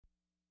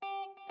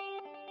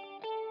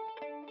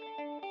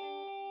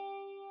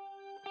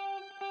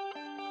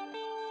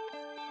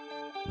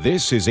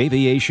This is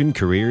Aviation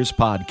Careers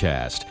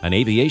Podcast, an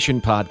aviation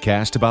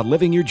podcast about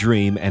living your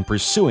dream and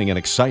pursuing an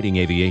exciting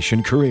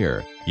aviation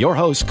career. Your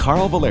host,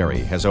 Carl Valeri,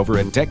 has over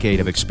a decade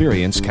of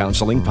experience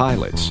counseling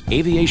pilots.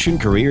 Aviation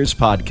Careers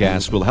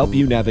Podcast will help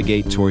you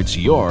navigate towards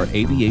your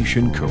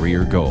aviation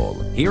career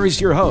goal. Here is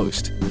your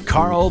host,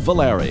 Carl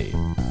Valeri.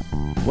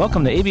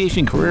 Welcome to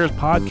Aviation Careers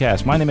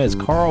Podcast. My name is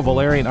Carl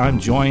Valeri, and I'm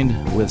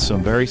joined with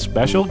some very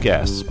special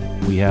guests.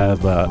 We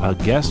have a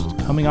guest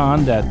coming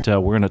on that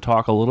we're going to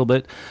talk a little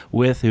bit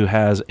with who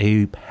has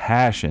a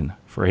passion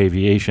for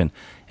aviation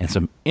and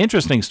some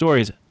interesting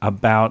stories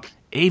about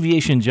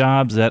aviation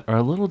jobs that are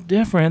a little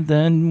different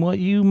than what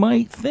you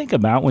might think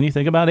about when you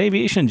think about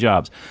aviation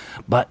jobs.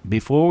 But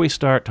before we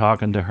start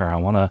talking to her, I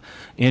want to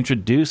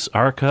introduce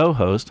our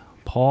co-host,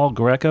 Paul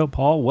Greco.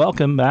 Paul,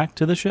 welcome back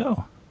to the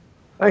show.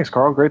 Thanks,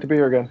 Carl. Great to be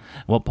here again.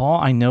 Well, Paul,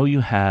 I know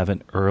you have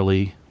an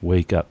early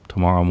wake up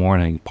tomorrow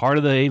morning. Part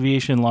of the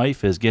aviation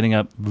life is getting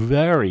up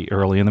very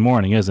early in the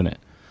morning, isn't it?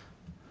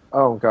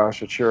 Oh,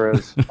 gosh, it sure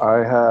is.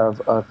 I have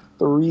a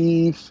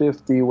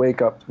 3:50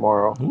 wake up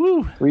tomorrow.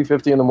 Woo!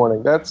 3:50 in the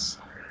morning. It's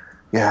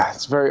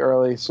very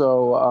early.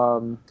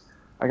 So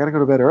I got to go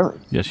to bed early.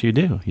 Yes, you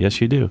do. Yes,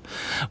 you do.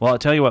 Well, I'll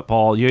tell you what,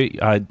 Paul,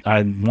 I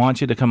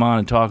want you to come on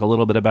and talk a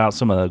little bit about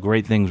some of the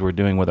great things we're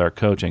doing with our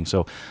coaching.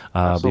 So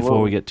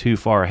before we get too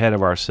far ahead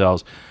of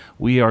ourselves,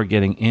 we are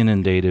getting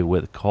inundated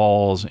with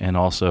calls and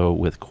also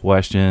with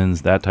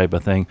questions, that type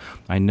of thing.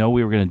 I know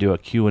we were going to do a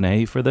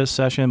Q&A for this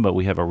session, but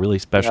we have a really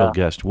special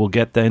guest. We'll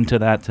get into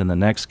that in the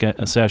next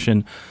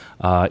session.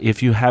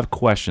 If you have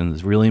questions,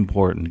 it's really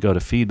important. Go to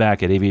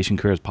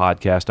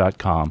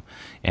feedback@aviationcareerspodcast.com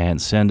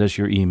and send us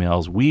your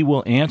emails. We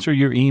will answer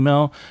your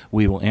email.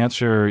 We will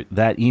answer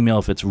that email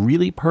if it's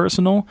really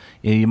personal.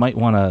 You might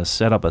want to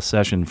set up a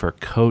session for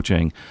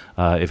coaching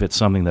if it's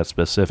something that's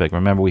specific.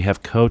 Remember, we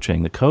have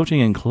coaching. The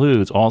coaching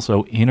includes also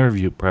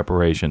interview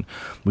preparation.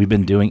 We've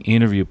been doing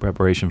interview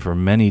preparation for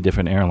many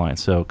different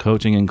airlines. So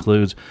coaching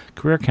includes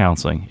career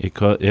counseling.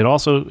 It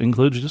also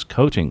includes just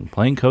coaching,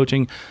 plain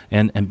coaching,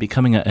 and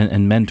becoming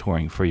and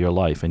mentoring for your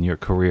life and your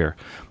career.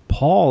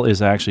 Paul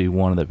is actually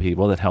one of the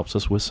people that helps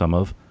us with some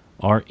of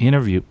our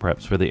interview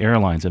preps for the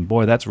airlines, and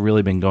boy, that's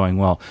really been going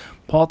well.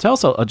 Paul, tell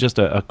us just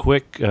a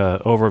quick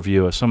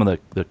overview of some of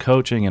the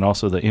coaching and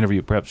also the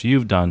interview preps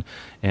you've done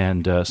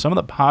and some of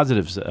the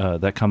positives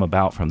that come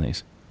about from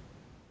these.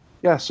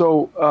 Yeah,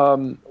 so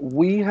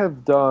we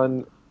have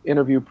done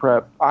interview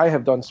prep. I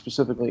have done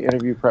specifically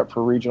interview prep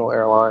for regional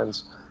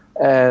airlines,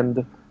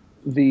 and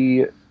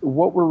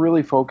what we're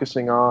really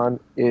focusing on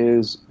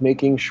is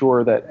making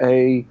sure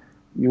that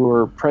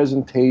your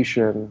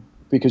presentation,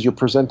 because you're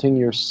presenting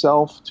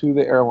yourself to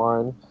the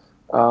airline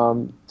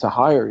to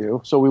hire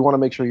you, so we want to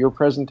make sure your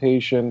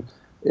presentation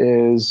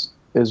is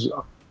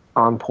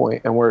on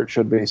point and where it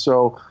should be.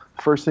 So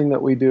first thing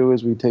that we do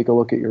is we take a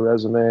look at your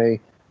resume,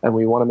 and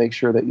we want to make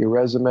sure that your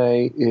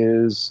resume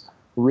is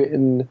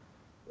written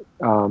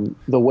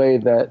the way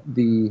that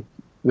the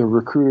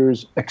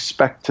recruiters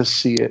expect to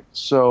see it.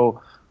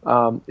 So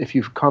if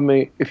you've come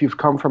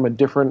from a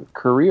different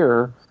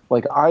career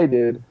like I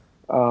did,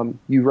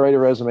 you write a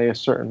resume a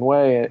certain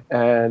way,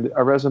 and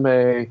a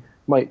resume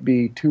might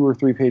be 2 or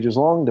 3 pages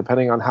long,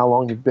 depending on how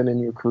long you've been in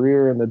your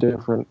career and the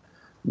different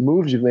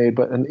moves you've made.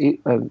 But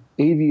an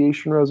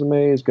aviation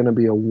resume is going to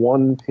be a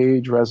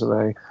 1-page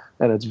resume,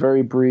 and it's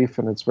very brief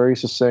and it's very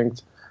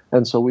succinct.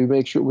 And so we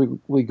make sure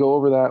we go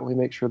over that. We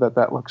make sure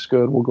that looks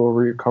good. We'll go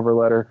over your cover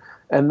letter,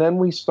 and then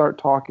we start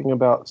talking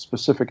about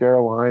specific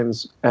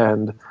airlines,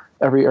 and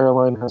every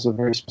airline has a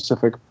very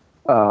specific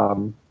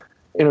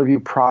interview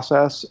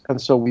process, and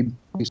so we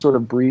sort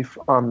of brief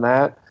on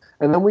that,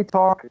 and then we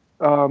talk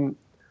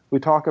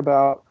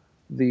about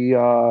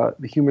the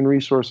human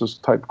resources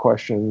type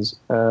questions,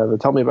 the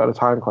tell me about a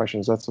time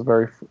questions. That's a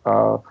very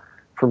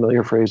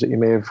familiar phrase that you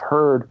may have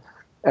heard,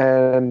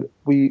 and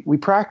we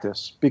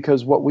practice,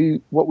 because what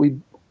we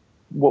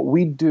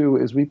do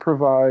is we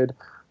provide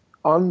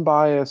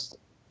unbiased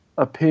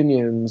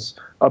opinions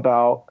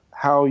about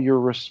how you're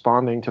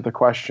responding to the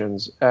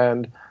questions.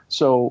 And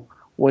so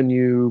when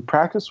you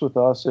practice with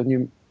us,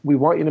 we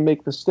want you to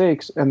make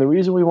mistakes, and the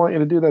reason we want you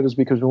to do that is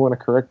because we want to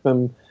correct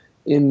them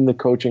in the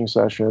coaching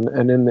session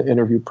and in the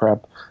interview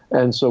prep.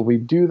 And so we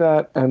do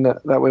that, and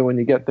that way when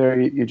you get there,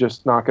 you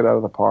just knock it out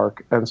of the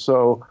park. And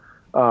so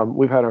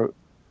we've had a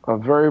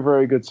very,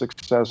 very good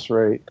success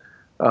rate.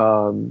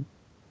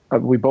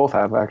 We both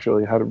have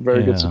actually had a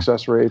very good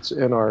success rates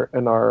in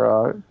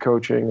our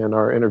coaching and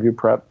our interview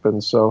prep,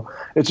 and so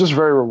it's just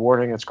very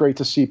rewarding. It's great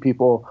to see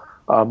people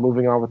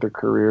moving on with their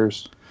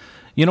careers.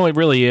 You know, it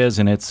really is,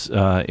 and it's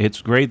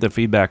great the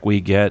feedback we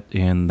get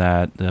in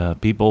that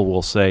people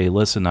will say,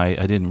 listen, I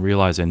didn't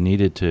realize I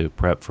needed to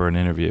prep for an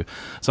interview.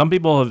 Some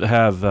people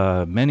have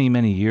many,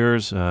 many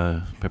years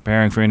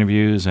preparing for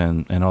interviews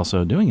and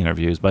also doing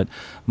interviews, but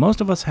most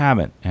of us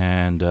haven't,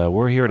 and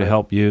we're here to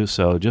help you.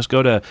 So just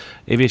go to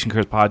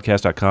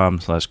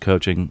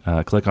aviationcareerspodcast.com/coaching,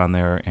 click on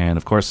there, and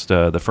of course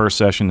the first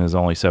session is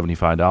only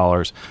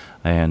 $75.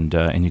 and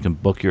you can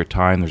book your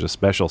time. There's a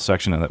special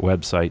section on that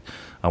website.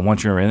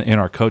 Once you're in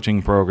our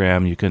coaching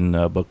program, you can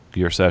book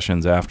your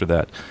sessions after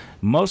that.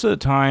 Most of the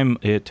time,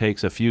 it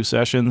takes a few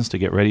sessions to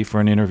get ready for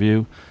an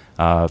interview.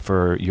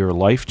 For your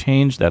life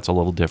change, that's a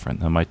little different.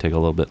 That might take a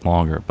little bit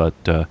longer. But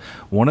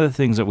one of the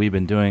things that we've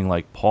been doing,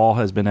 like Paul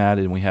has been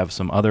added, and we have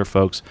some other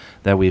folks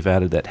that we've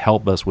added that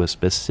help us with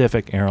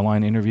specific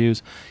airline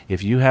interviews.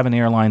 If you have an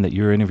airline that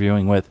you're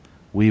interviewing with,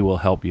 we will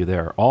help you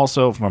there.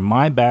 Also, from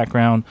my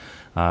background,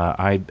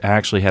 I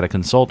actually had a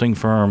consulting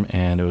firm,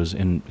 and it was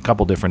in a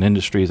couple different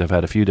industries. I've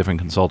had a few different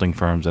consulting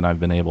firms, and I've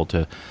been able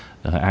to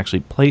actually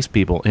place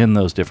people in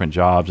those different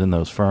jobs in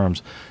those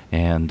firms,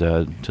 and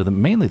to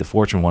mainly the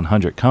Fortune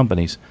 100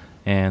 companies.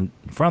 And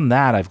from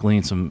that, I've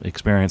gleaned some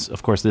experience.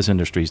 Of course, this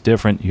industry is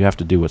different. You have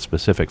to do what's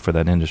specific for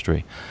that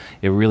industry.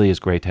 It really is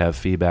great to have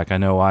feedback. I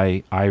know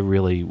I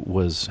really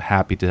was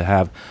happy to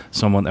have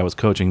someone that was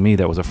coaching me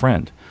that was a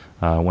friend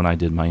when I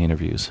did my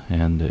interviews,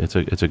 and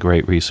it's a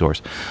great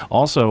resource.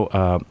 Also,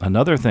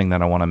 another thing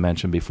that I want to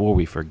mention before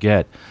we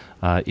forget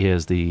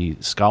is the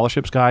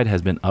scholarships guide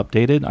has been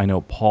updated. I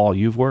know, Paul,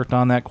 you've worked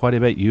on that quite a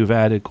bit. You've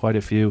added quite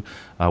a few.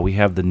 We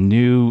have the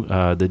new,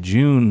 the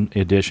June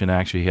edition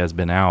actually has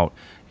been out.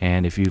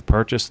 And if you've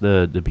purchased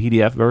the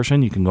PDF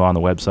version, you can go on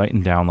the website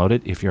and download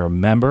it. If you're a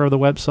member of the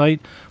website,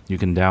 you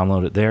can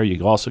download it there.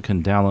 You also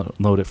can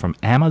download it from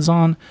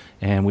Amazon,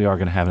 and we are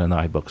going to have it in the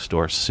iBook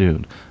store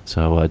soon.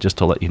 So just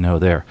to let you know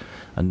there.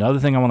 Another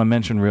thing I want to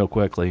mention real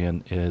quickly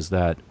is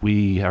that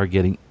we are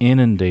getting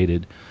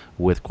inundated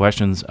with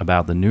questions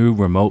about the new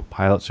remote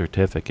pilot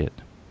certificate.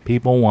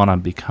 People want to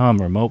become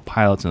remote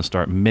pilots and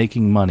start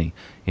making money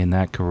in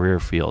that career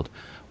field.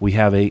 We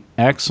have an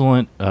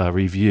excellent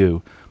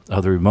review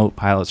of the remote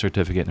pilot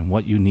certificate and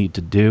what you need to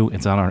do.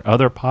 It's on our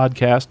other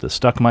podcast, the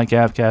Stuck Mic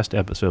Avcast,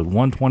 episode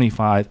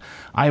 125.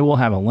 I will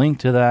have a link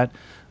to that.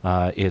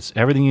 It's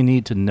everything you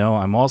need to know.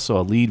 I'm also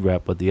a lead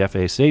rep with the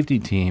FAA safety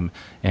team,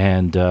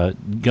 and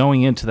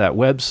going into that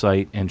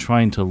website and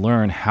trying to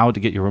learn how to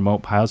get your remote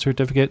pilot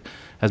certificate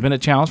has been a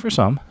challenge for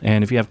some.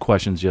 And if you have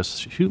questions,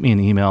 just shoot me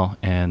an email,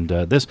 and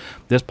this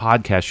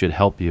podcast should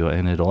help you,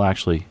 and it'll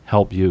actually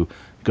help you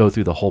go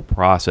through the whole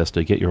process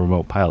to get your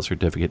remote pilot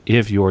certificate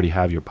if you already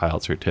have your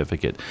pilot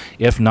certificate.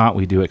 If not,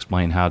 we do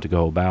explain how to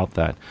go about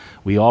that.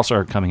 We also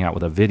are coming out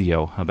with a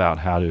video about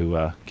how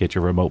to get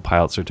your remote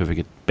pilot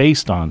certificate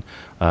based on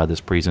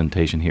this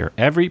presentation here.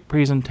 Every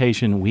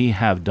presentation we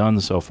have done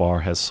so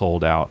far has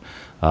sold out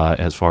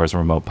as far as a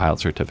remote pilot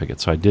certificate.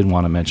 So I did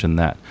want to mention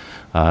that.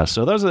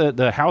 So those are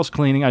the house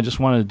cleaning I just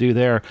wanted to do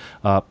there.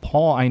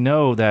 Paul, I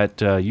know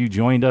that you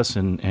joined us,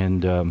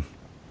 and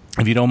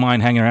if you don't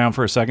mind hanging around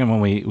for a second when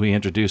we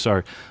introduce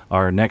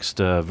our next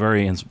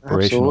very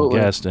inspirational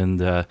guest, and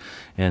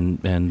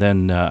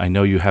then I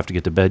know you have to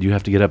get to bed. You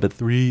have to get up at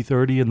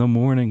 3:30 in the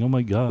morning. Oh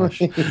my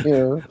gosh!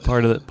 Yeah.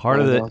 Part of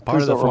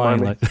the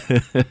flying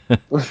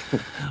life.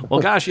 Well,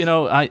 gosh,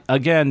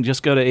 again,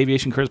 just go to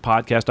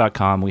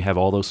aviationcareerspodcast.com. We have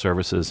all those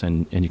services,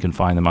 and you can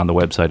find them on the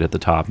website at the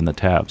top in the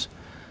tabs.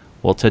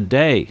 Well,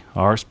 today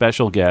our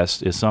special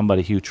guest is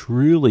somebody who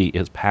truly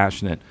is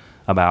passionate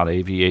about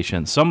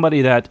aviation.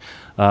 Somebody that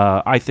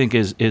I think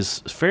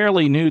is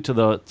fairly new to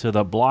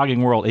the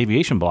blogging world,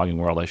 aviation blogging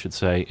world, I should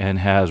say, and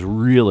has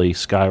really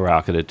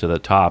skyrocketed to the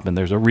top. And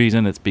there's a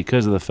reason. It's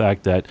because of the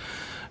fact that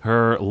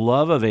her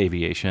love of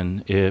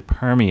aviation, it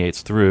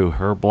permeates through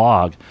her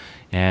blog.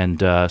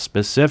 And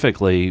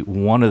specifically,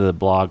 one of the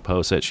blog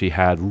posts that she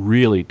had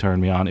really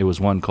turned me on. It was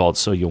one called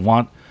 "So You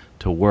Want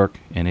to Work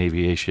in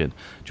Aviation."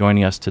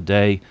 Joining us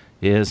today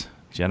is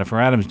Jennifer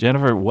Adams.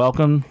 Jennifer,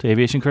 welcome to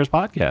Aviation Careers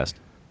Podcast.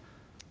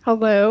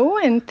 Hello,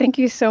 and thank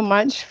you so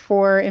much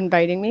for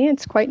inviting me.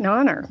 It's quite an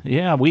honor.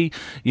 Yeah,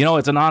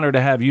 it's an honor to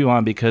have you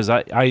on, because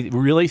I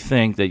really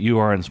think that you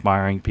are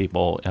inspiring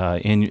people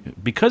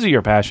because of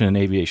your passion in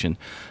aviation,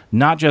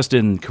 not just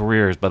in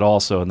careers, but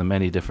also in the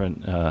many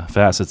different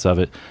facets of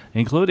it,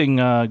 including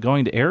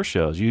going to air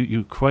shows.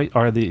 You're quite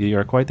the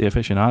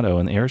aficionado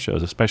in air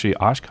shows, especially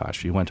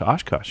Oshkosh. You went to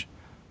Oshkosh.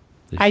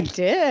 I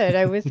did.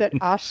 I was at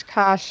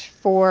Oshkosh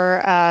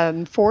for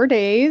 4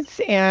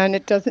 days, and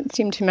it doesn't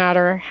seem to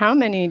matter how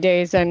many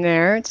days I'm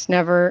there. It's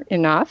never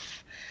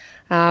enough.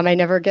 I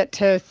never get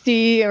to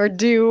see or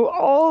do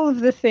all of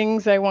the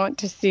things I want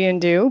to see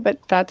and do, but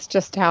that's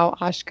just how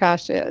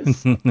Oshkosh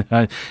is.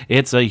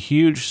 It's a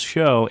huge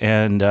show,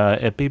 and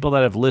people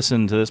that have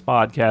listened to this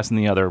podcast and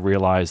the other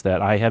realize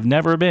that I have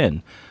never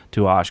been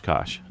to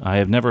Oshkosh. I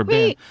have never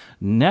been.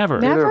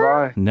 Never. Neither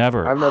have I.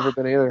 Never. I've never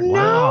been either. No.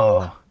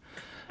 Wow.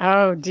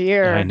 Oh,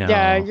 dear. I know.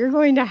 Yeah, you're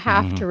going to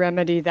have to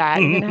remedy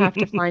that. You're going to have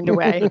to find a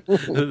way.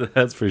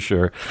 That's for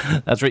sure.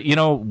 That's right.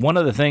 One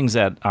of the things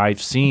that I've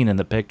seen in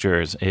the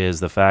pictures is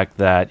the fact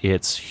that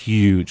it's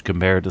huge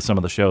compared to some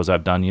of the shows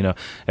I've done.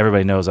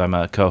 Everybody knows I'm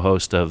a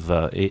co-host of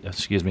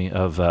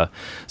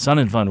Sun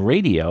and Fun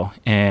Radio,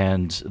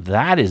 and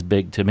that is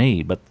big to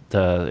me, but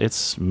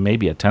it's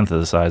maybe a tenth of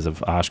the size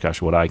of Oshkosh,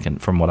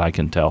 from what I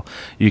can tell.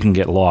 You can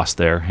get lost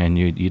there, and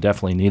you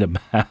definitely need a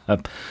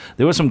map.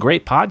 There were some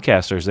great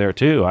podcasters there,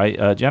 too.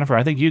 Jennifer,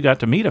 I think you got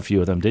to meet a few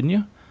of them, didn't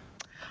you?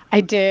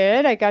 I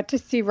did. I got to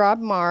see Rob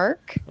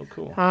Mark. Oh,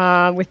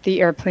 cool. With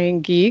the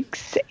Airplane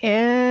Geeks,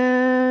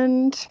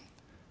 and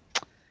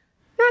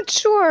not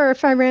sure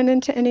if I ran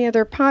into any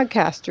other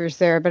podcasters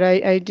there, but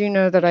I do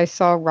know that I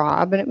saw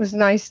Rob, and it was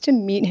nice to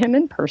meet him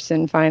in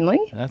person finally.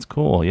 That's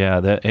cool. Yeah.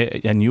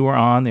 And you were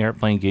on the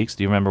Airplane Geeks.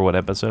 Do you remember what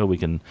episode?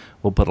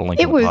 We'll put a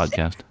link in the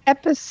podcast.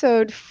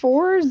 Episode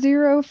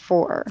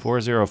 404.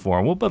 404.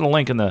 And we'll put a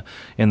link in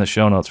the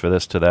show notes for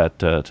this to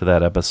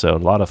that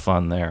episode. A lot of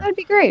fun there. That'd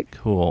be great.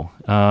 Cool.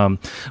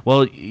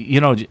 Well,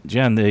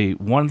 Jen, the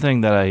one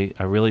thing that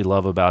I really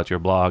love about your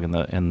blog,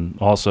 and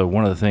also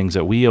one of the things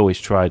that we always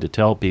try to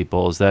tell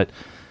people is that,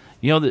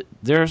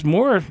 there's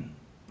more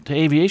to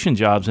aviation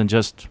jobs than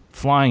just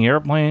flying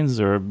airplanes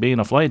or being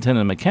a flight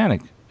attendant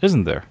mechanic,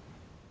 isn't there?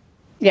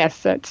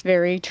 Yes, that's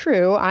very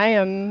true. I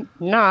am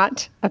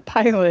not a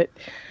pilot,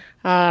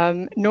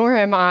 nor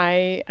am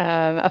I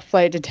a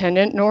flight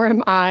attendant, nor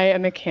am I a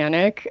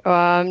mechanic,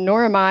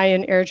 nor am I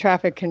in air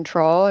traffic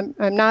control.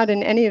 I'm not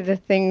in any of the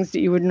things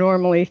that you would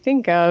normally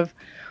think of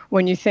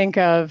when you think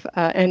of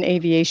an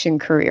aviation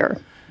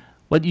career.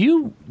 But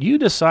you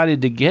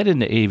decided to get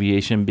into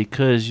aviation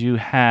because you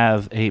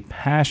have a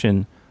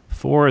passion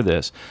for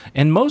this.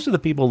 And most of the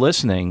people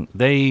listening,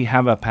 they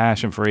have a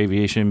passion for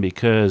aviation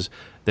because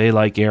they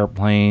like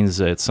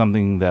airplanes. It's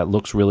something that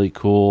looks really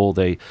cool.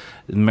 They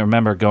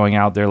remember going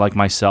out there like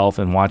myself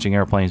and watching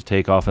airplanes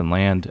take off and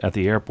land at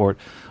the airport.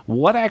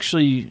 What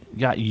actually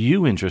got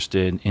you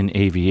interested in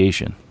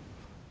aviation?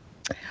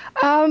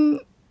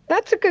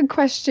 That's a good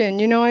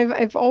question.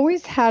 I've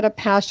always had a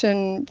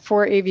passion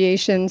for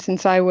aviation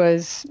since I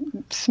was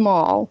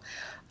small.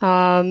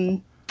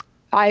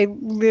 I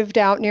lived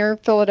out near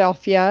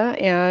Philadelphia,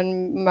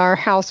 and our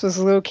house was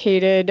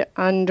located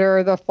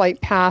under the flight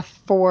path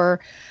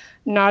for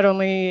not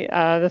only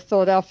the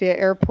Philadelphia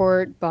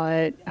airport,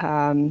 but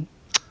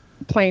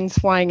planes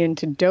flying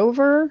into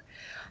Dover.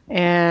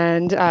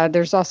 And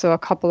there's also a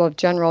couple of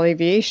general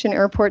aviation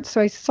airports. So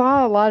I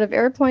saw a lot of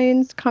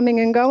airplanes coming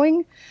and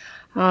going.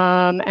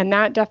 And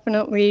that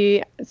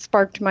definitely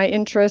sparked my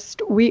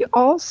interest. We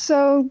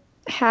also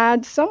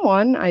had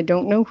someone, I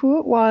don't know who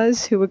it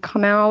was, who would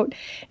come out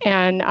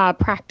and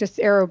practice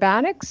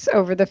aerobatics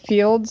over the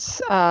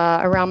fields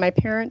around my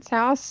parents'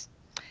 house.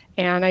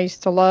 And I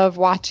used to love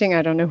watching,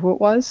 I don't know who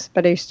it was,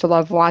 but I used to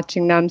love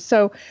watching them.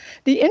 So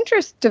the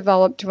interest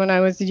developed when I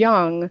was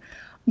young,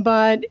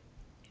 but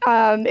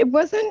it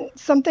wasn't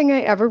something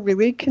I ever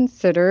really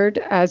considered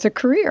as a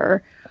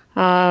career.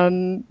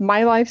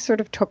 My life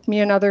sort of took me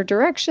in other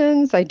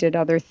directions. I did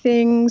other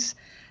things.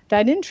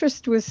 That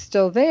interest was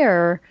still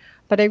there,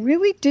 but I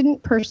really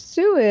didn't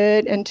pursue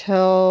it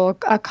until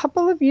a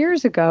couple of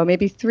years ago,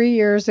 maybe 3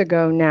 years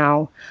ago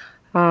now.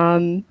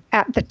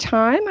 At the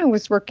time, I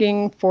was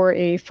working for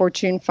a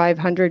Fortune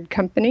 500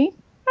 company.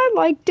 I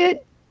liked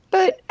it,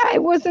 but I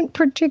wasn't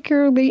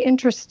particularly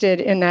interested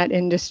in that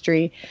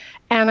industry.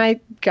 And I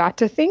got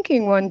to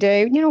thinking one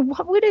day,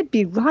 what would it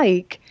be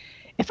like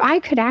if I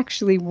could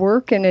actually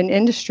work in an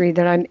industry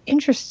that I'm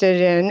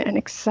interested in and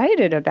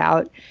excited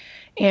about?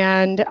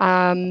 And,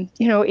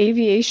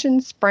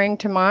 aviation sprang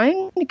to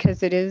mind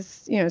because it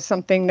is,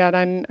 something that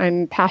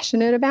I'm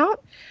passionate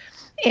about.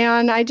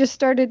 And I just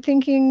started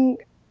thinking,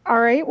 all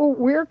right, well,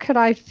 where could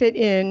I fit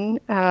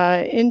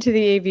into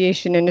the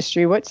aviation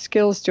industry? What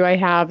skills do I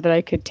have that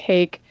I could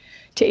take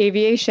to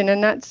aviation?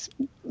 And that's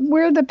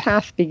where the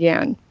path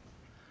began.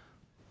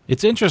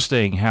 It's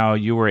interesting how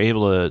you were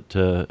able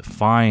to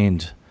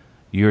find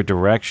your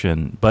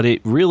direction, but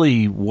it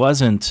really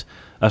wasn't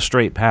a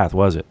straight path,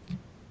 was it?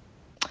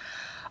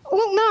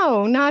 Well,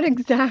 no, not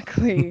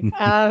exactly.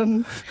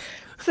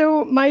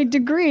 So my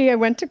degree, I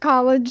went to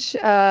college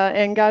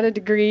and got a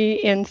degree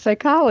in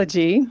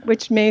psychology,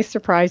 which may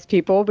surprise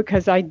people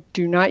because I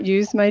do not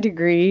use my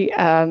degree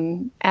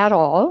at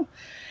all.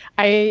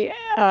 I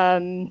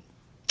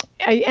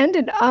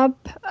ended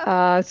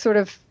up sort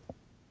of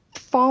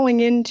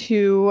falling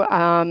into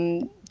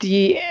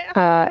the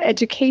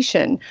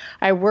education.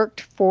 I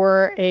worked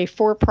for a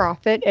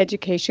for-profit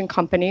education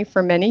company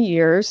for many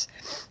years.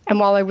 And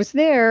while I was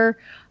there,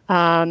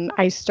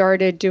 I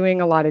started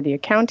doing a lot of the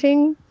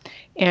accounting,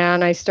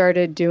 and I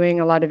started doing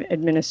a lot of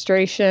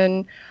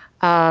administration.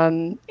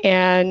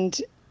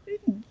 And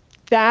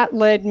that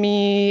led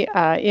me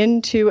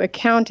into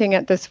accounting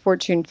at this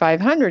Fortune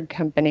 500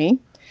 company.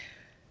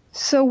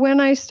 So when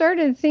I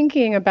started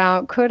thinking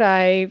about could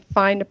I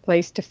find a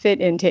place to fit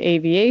into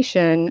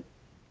aviation,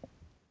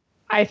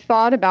 I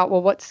thought about,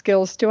 well, what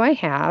skills do I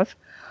have?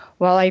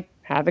 Well, I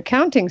have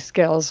accounting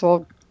skills.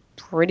 Well,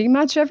 pretty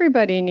much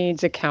everybody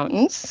needs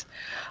accountants.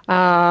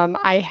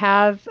 I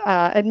have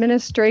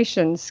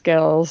administration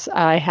skills.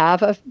 I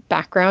have a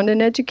background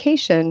in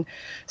education.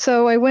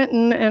 So I went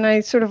and I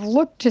sort of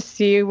looked to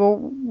see, well,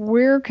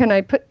 where can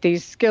I put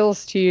these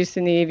skills to use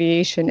in the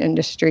aviation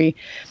industry?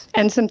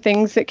 And some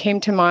things that came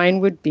to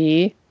mind would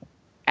be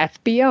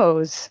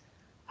FBOs,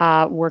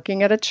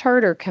 working at a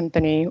charter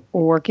company,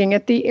 working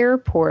at the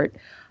airport,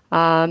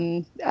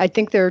 I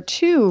think there are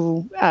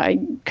two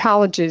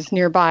colleges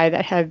nearby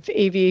that have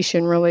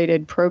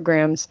aviation-related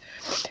programs.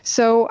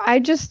 So I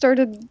just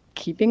started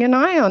keeping an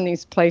eye on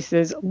these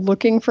places,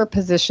 looking for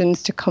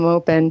positions to come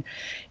open.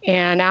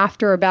 And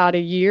after about a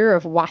year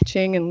of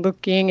watching and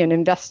looking and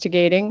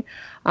investigating,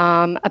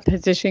 a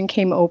position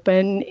came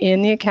open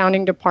in the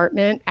accounting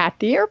department at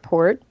the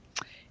airport.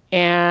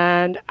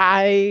 And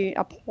I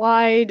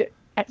applied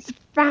as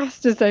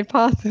fast as I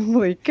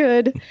possibly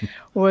could,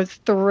 was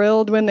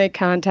thrilled when they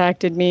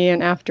contacted me.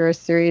 And after a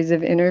series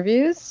of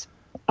interviews,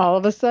 all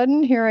of a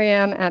sudden, here I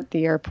am at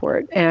the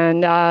airport.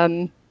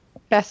 And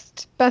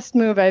best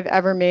move I've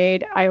ever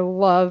made. I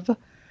love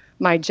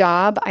my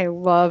job. I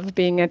love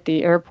being at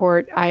the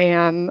airport. I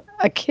am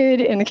a kid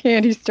in a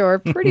candy store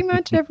pretty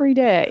much every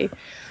day.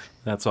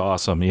 That's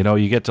awesome.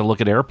 You get to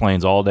look at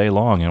airplanes all day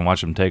long and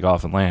watch them take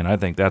off and land. I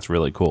think that's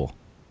really cool.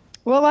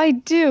 Well, I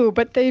do,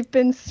 but they've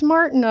been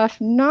smart enough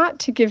not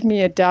to give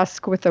me a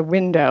desk with a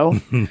window.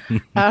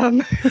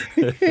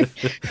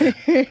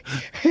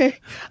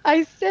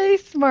 I say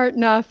smart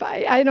enough.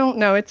 I don't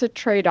know. It's a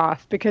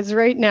trade-off, because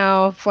right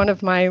now, if one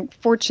of my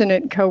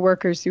fortunate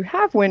coworkers who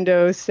have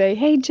windows say,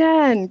 "Hey,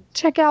 Jen,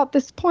 check out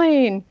this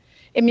plane,"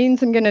 it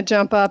means I'm going to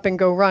jump up and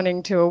go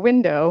running to a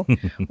window.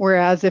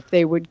 Whereas if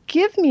they would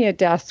give me a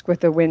desk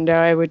with a window,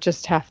 I would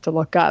just have to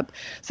look up.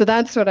 So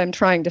that's what I'm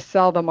trying to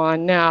sell them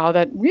on now,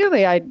 that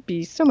really I'd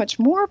be so much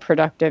more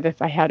productive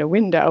if I had a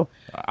window.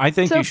 I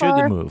think you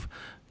should move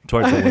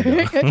towards the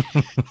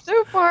window.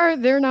 So far,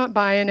 they're not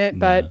buying it,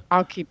 but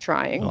I'll keep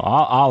trying. Well,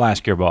 I'll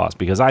ask your boss,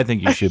 because I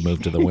think you should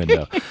move to the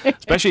window,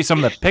 especially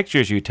some of the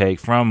pictures you take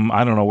from,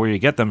 I don't know where you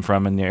get them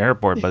from in the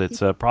airport, but it's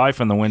probably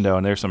from the window,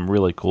 and there's some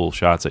really cool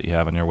shots that you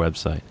have on your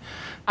website.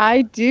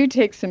 I do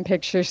take some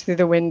pictures through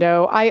the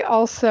window. I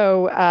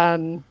also,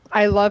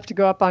 I love to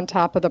go up on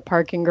top of the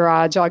parking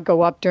garage. I'll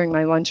go up during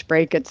my lunch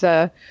break. It's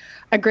a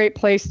great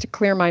place to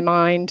clear my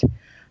mind.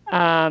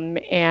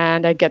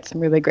 And I get some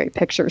really great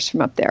pictures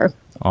from up there.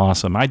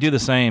 Awesome. I do the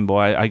same,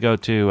 boy. I go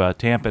to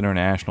Tampa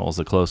International is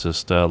the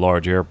closest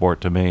large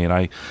airport to me, and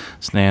I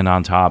stand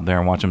on top there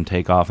and watch them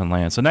take off and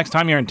land. So next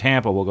time you're in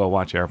Tampa, we'll go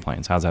watch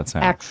airplanes. How's that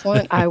sound?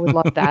 Excellent. I would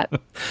love that.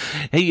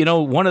 Hey,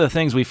 one of the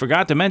things we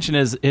forgot to mention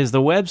is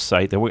the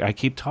website that I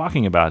keep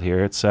talking about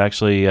here. It's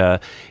actually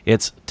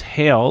it's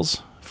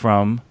Tales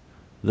from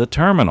the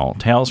Terminal.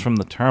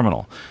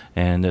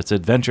 And it's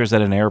Adventures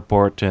at an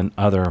Airport and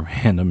Other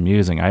Random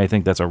Musing. I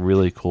think that's a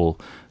really cool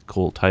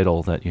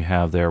title that you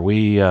have there.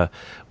 We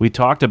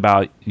talked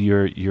about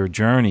your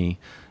journey,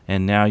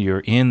 and now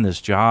you're in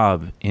this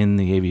job in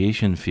the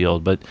aviation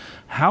field. But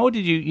how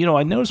did you,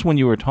 I noticed when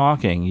you were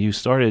talking, you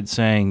started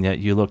saying that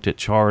you looked at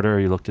charter,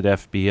 you looked at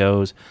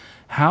FBOs.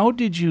 How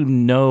did you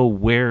know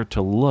where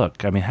to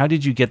look? I mean, how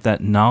did you get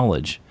that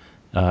knowledge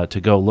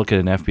to go look at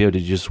an FBO?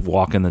 Did you just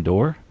walk in the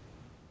door?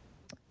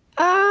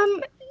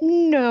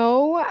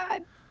 No, I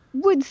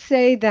would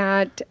say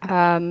that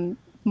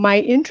my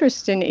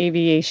interest in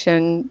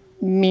aviation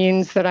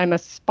means that I'm a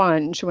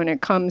sponge when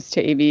it comes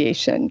to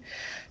aviation.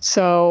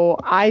 So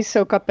I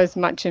soak up as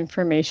much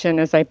information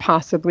as I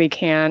possibly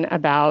can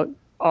about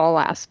all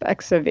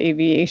aspects of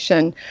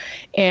aviation.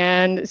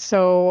 And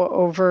so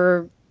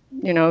over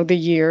the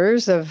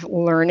years of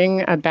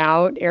learning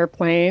about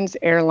airplanes,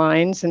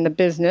 airlines, and the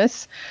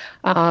business,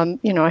 I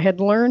had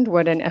learned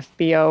what an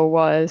FBO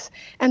was.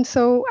 And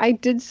so I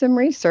did some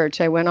research.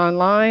 I went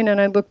online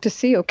and I looked to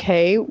see,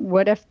 okay,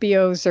 what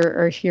FBOs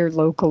are here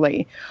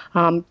locally?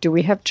 Do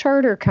we have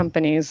charter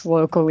companies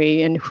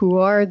locally, and who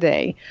are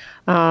they?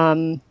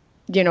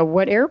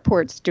 What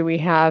airports do we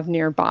have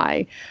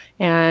nearby?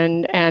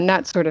 And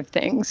that sort of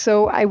thing.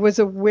 So I was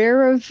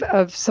aware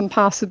of some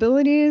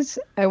possibilities.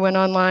 I went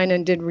online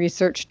and did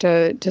research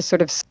to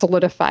sort of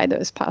solidify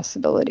those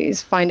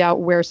possibilities, find out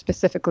where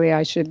specifically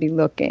I should be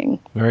looking.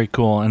 Very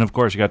cool. And of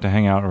course, you got to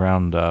hang out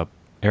around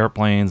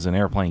airplanes and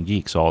airplane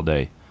geeks all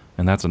day.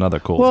 And that's another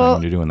cool thing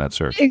when you're doing that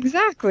search.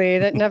 Exactly.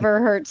 That never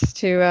hurts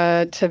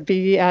to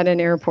be at an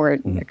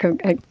airport.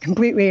 I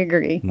completely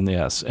agree.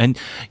 Yes. And,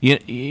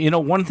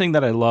 one thing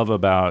that I love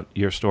about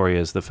your story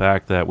is the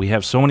fact that we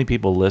have so many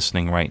people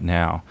listening right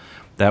now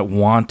that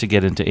want to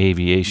get into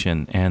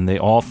aviation, and they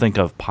all think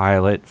of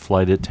pilot,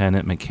 flight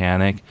attendant,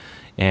 mechanic.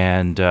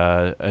 And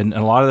a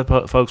lot of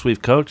the folks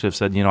we've coached have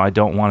said, I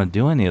don't want to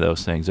do any of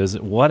those things.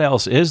 What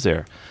else is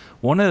there?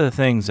 One of the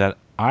things that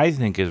I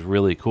think is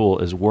really cool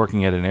is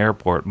working at an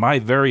airport. My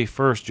very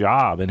first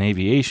job in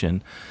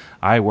aviation,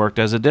 I worked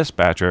as a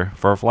dispatcher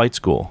for a flight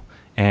school,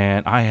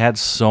 and I had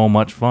so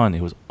much fun.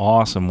 It was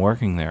awesome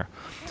working there.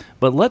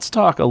 But let's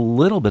talk a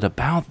little bit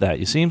about that.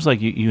 It seems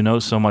like you know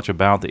so much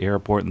about the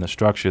airport and the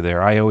structure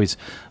there. I always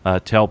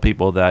tell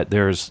people that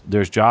there's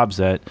jobs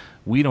that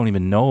we don't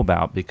even know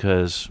about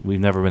because we've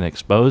never been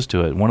exposed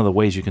to it. One of the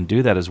ways you can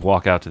do that is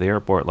walk out to the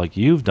airport like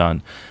you've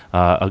done.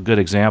 A good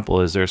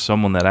example is there's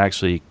someone that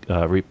actually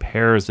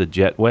repairs the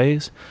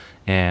jetways,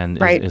 and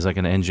Right. is like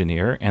an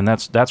engineer, and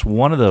that's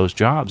one of those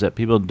jobs that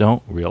people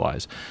don't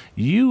realize.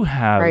 You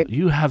have Right.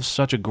 you have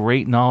such a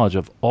great knowledge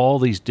of all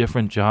these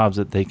different jobs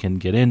that they can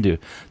get into.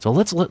 So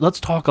let's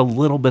talk a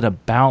little bit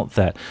about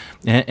that,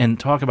 and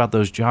talk about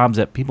those jobs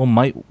that people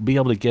might be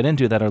able to get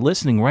into that are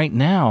listening right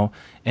now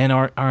and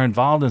are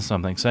involved in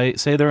something. Say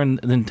they're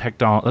in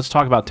technology. Let's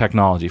talk about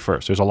technology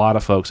first. There's a lot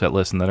of folks that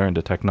listen that are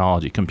into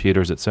technology,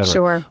 computers, etc.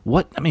 Sure.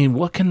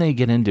 What can they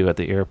get into at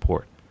the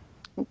airport?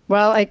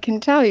 Well, I can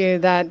tell you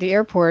that the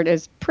airport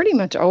is pretty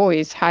much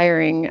always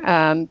hiring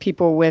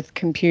people with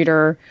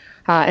computer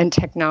and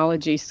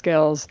technology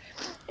skills.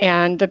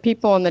 And the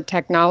people in the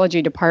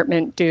technology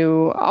department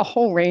do a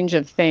whole range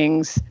of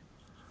things.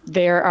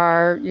 There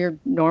are your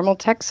normal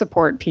tech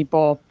support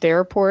people. The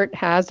airport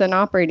has an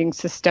operating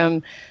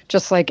system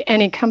just like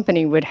any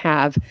company would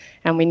have.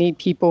 And we need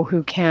people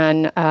who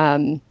can,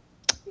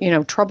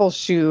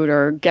 troubleshoot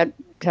or get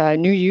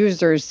new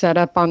users set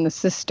up on the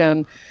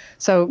system.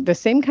 So the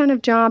same kind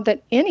of job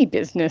that any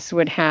business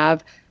would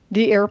have,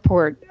 the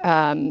airport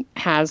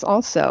has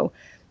also.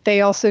 They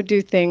also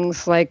do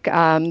things like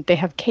they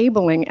have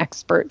cabling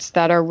experts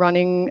that are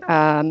running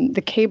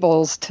the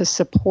cables to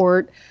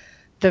support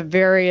the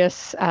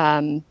various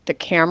the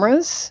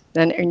cameras.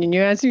 And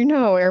as you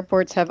know,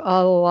 airports have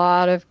a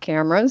lot of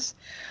cameras.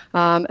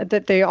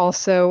 That they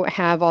also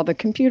have all the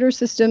computer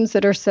systems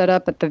that are set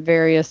up at the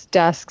various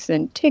desks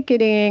and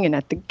ticketing and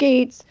at the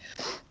gates.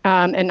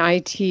 And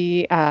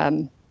IT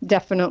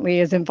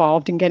definitely is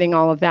involved in getting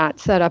all of that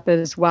set up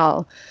as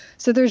well.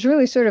 So there's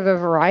really sort of a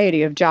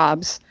variety of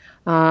jobs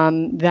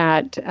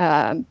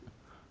that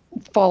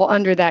fall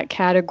under that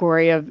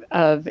category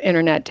of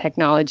internet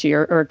technology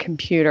or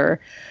computer.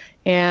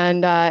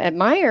 And at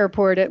my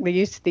airport, at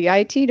least, the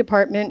IT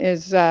department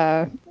is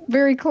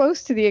very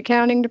close to the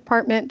accounting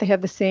department. They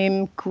have the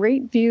same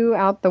great view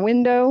out the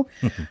window.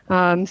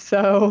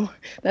 So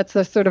that's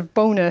a sort of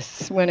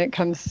bonus when it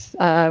comes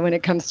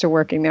to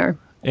working there.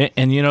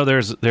 And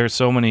there's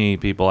so many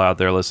people out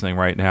there listening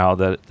right now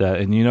that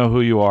and you know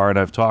who you are, and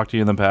I've talked to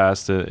you in the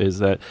past, is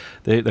that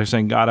they're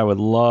saying, God, I would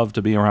love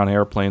to be around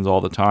airplanes all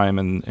the time,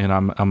 and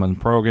I'm in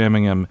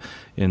programming, I'm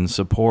in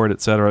support,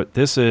 etc.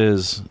 This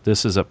is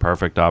a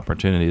perfect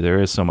opportunity. There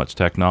is so much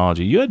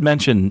technology. You had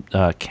mentioned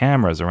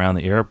cameras around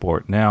the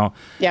airport. Now,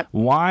 Yep.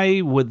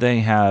 Why would they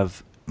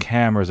have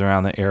cameras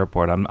around the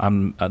airport?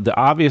 The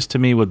obvious to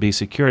me would be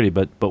security,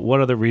 but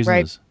what other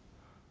reasons? Right.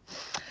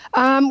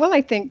 Well,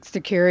 I think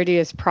security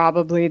is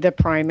probably the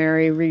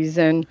primary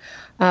reason.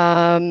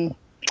 Honestly,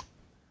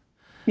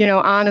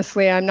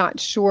 I'm not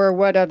sure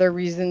what other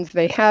reasons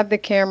they have the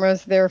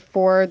cameras there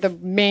for. The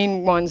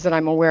main ones that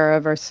I'm aware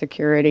of are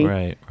security.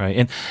 Right.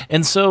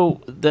 And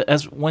so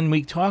as when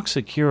we talk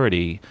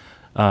security,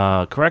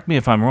 correct me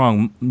if I'm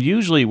wrong,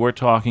 usually we're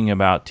talking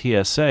about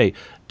TSA.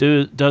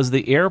 Does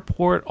the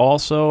airport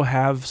also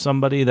have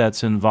somebody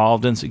that's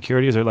involved in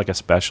security? Is there like a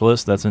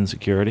specialist that's in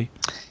security?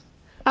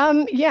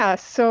 Yeah,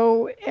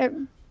 so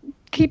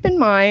keep in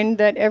mind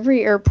that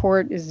every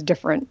airport is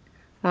different.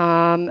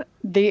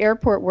 The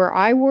airport where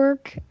I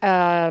work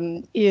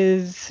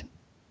is,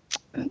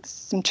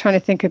 I'm trying to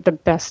think of the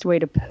best way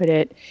to put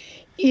it.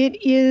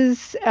 It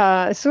is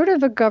sort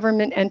of a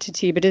government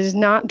entity, but it is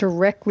not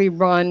directly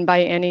run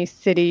by any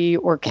city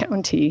or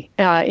county.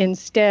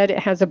 Instead, it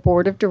has a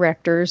board of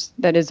directors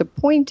that is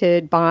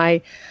appointed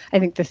by, I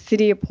think the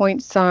city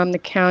appoints some, the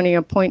county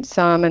appoints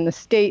some, and the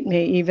state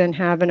may even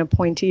have an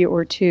appointee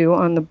or two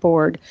on the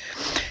board.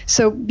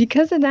 So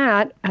because of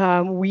that,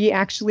 we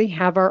actually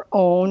have our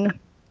own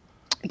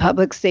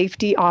public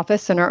safety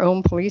office and our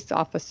own police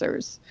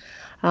officers.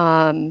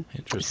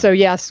 So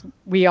yes,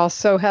 we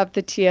also have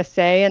the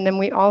TSA, and then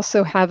we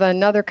also have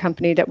another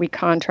company that we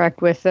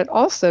contract with that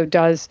also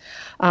does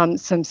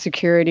some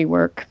security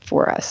work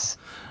for us.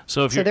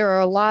 So there are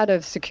a lot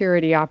of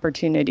security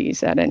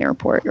opportunities at an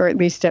airport, or at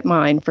least at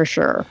mine for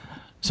sure.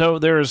 So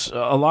there's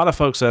a lot of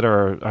folks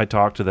I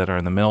talk to that are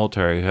in the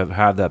military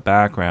have that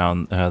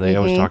background. They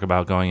always talk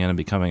about going in and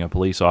becoming a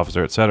police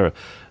officer, et cetera.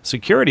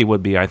 Security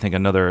would be, I think,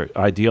 another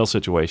ideal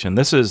situation.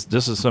 This is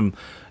some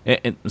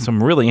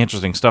really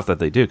interesting stuff that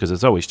they do because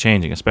it's always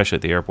changing, especially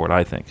at the airport,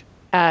 I think.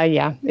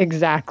 Yeah,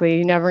 exactly.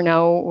 You never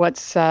know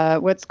what's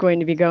going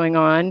to be going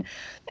on.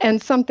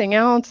 And something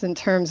else in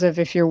terms of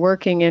if you're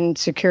working in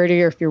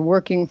security or if you're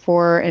working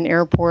for an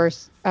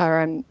airport or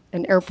an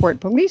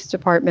airport police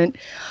department,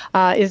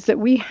 is that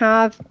we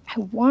have, I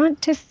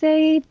want to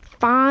say,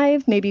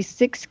 5, maybe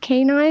 6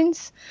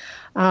 canines.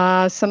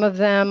 Some of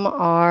them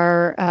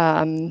are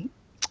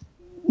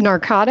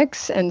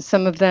narcotics and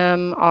some of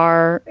them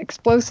are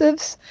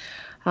explosives.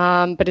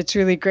 But it's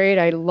really great.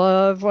 I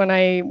love when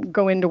I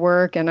go into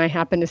work and I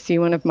happen to see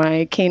one of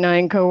my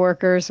canine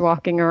coworkers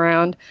walking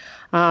around.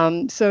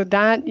 So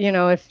that,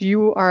 if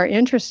you are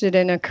interested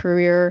in a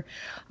career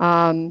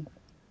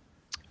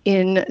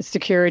in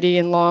security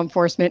and law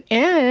enforcement,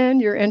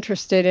 and you're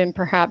interested in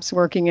perhaps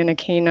working in a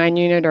canine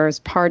unit or as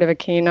part of a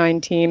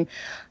canine team,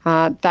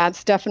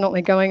 that's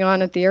definitely going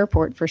on at the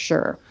airport for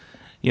sure.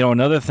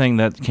 Another thing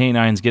that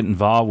canines get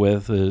involved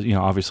with is,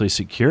 obviously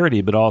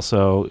security, but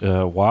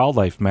also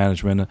wildlife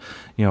management.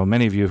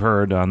 Many of you have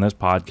heard on this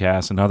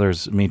podcast and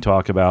others me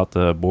talk about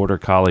the Border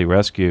Collie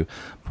Rescue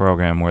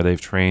Program, where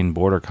they've trained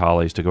Border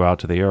Collies to go out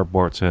to the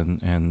airports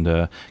and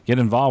get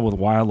involved with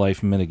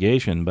wildlife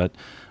mitigation. But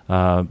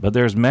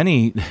there's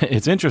many.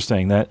 It's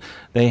interesting that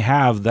they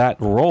have that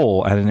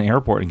role at an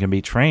airport and can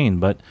be trained,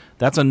 but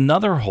that's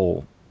another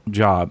whole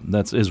job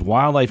is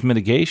wildlife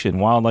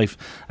mitigation.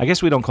 I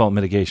guess we don't call it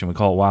mitigation, we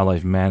call it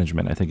wildlife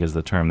management, I think is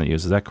the term they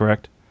use. Is that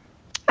correct?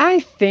 I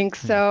think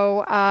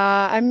so.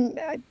 I'm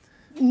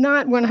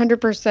not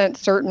 100%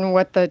 certain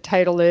what the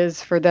title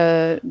is for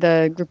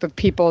the group of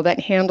people that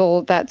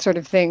handle that sort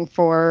of thing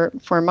for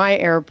my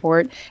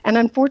airport. And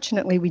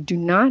unfortunately, we do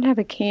not have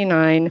a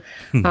canine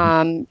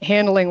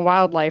handling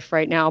wildlife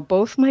right now.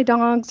 Both my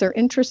dogs are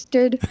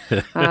interested.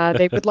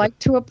 They would like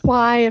to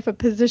apply if a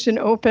position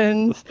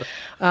opens.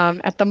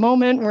 At the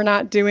moment, we're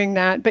not doing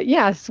that. But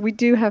yes, we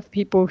do have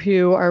people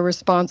who are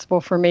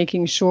responsible for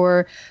making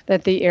sure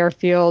that the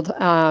airfield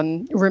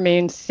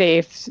remains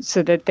safe,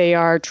 so that they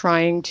are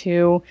trying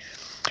to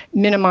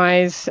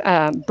minimize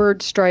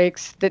bird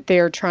strikes, that they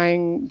are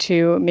trying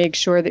to make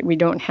sure that we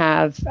don't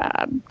have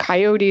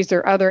coyotes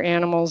or other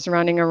animals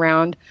running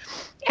around.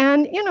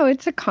 And,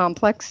 it's a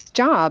complex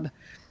job.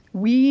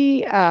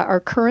 We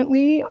are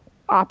currently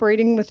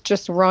operating with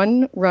just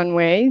one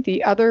runway.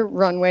 The other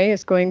runway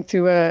is going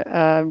through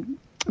a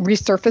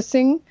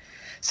resurfacing.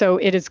 So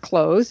it is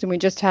closed, and we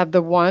just have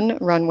the one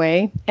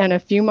runway. And a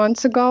few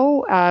months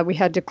ago, we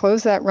had to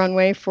close that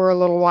runway for a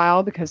little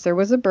while because there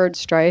was a bird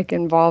strike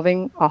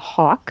involving a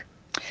hawk.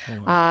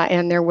 Oh, wow.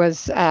 And there was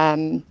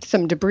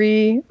some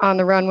debris on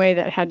the runway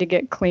that had to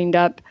get cleaned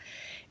up.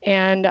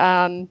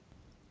 And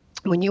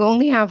when you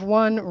only have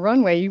one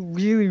runway, you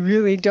really,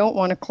 really don't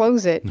want to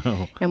close it.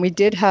 No. And we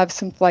did have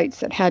some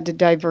flights that had to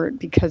divert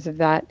because of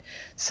that.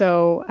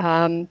 So,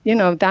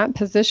 that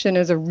position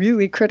is a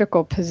really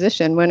critical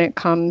position when it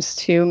comes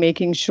to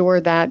making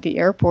sure that the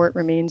airport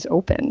remains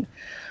open.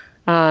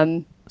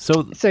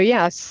 So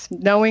yes,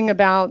 knowing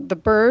about the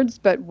birds,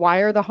 but why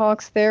are the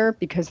hawks there?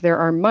 Because there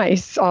are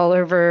mice all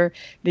over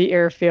the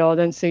airfield.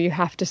 And so you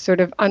have to sort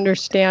of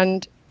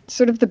understand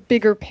sort of the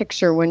bigger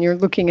picture when you're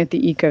looking at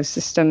the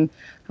ecosystem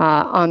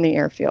on the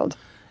airfield.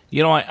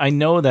 I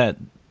know that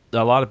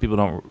a lot of people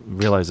don't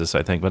realize this,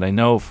 I think, but I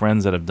know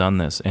friends that have done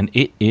this, and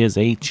it is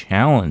a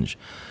challenge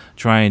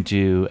trying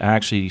to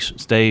actually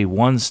stay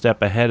one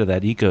step ahead of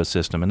that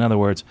ecosystem. In other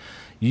words,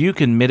 you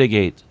can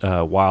mitigate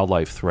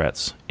wildlife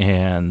threats,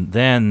 and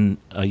then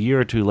a year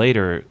or two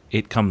later,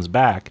 it comes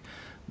back,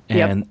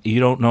 and you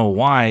don't know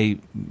why.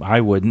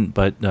 I wouldn't,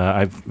 but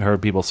I've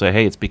heard people say,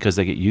 hey, it's because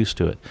they get used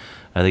to it.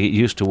 They get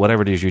used to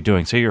whatever it is you're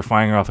doing. Say you're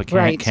firing off a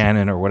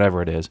cannon or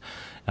whatever it is,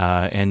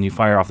 and you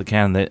fire off the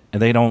cannon,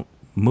 they don't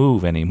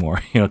move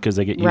anymore, because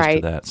they get used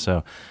to that.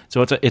 So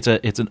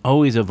it's an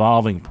always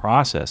evolving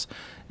process.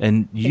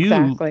 And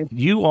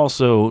you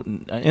also,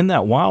 in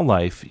that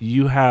wildlife,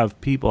 you have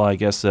people, I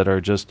guess, that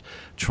are just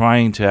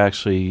trying to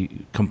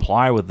actually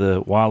comply with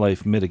the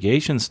wildlife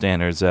mitigation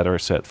standards that are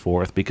set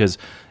forth, because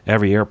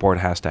every airport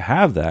has to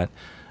have that.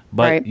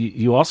 But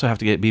you also have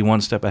to be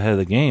one step ahead of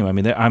the game. I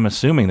mean, I'm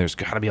assuming there's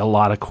got to be a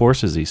lot of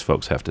courses these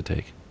folks have to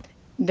take.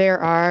 There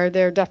are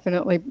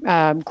definitely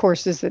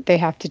courses that they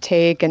have to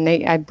take, and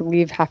they, I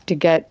believe, have to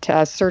get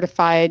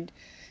certified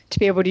to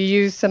be able to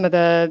use some of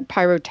the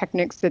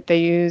pyrotechnics that they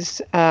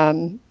use,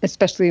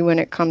 especially when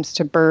it comes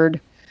to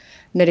bird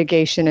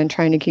mitigation and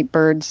trying to keep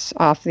birds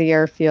off the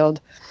airfield.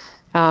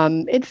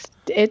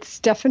 It's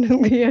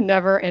definitely a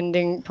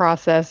never-ending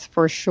process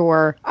for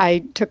sure.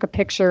 I took a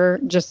picture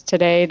just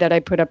today that I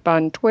put up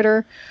on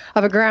Twitter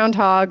of a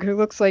groundhog who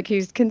looks like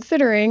he's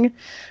considering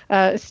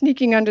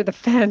sneaking under the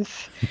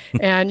fence.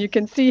 And you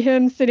can see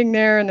him sitting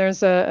there, and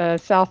there's a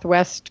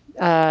Southwest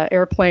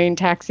airplane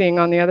taxiing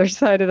on the other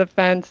side of the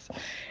fence.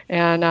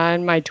 And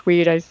in my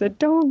tweet, I said,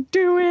 "Don't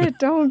do it!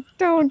 Don't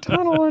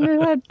tunnel under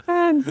that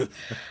fence."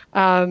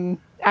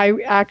 I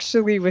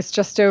actually was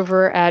just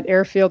over at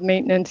airfield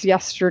maintenance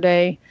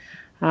yesterday,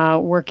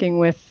 working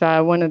with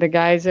one of the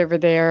guys over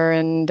there,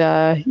 and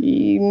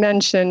he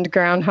mentioned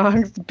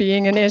groundhogs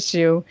being an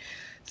issue.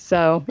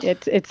 So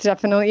it's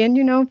definitely, and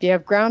if you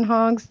have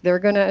groundhogs, they're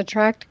going to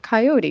attract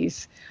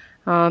coyotes.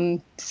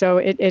 So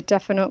it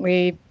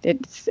definitely,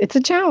 it's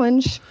a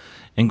challenge.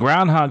 And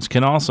groundhogs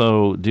can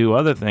also do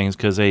other things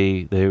because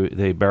they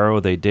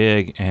burrow, they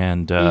dig,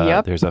 and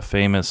there's a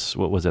famous,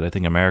 what was it? I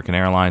think American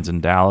Airlines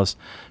in Dallas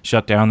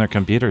shut down their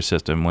computer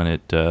system when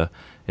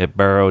it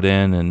burrowed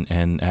in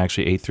and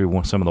actually ate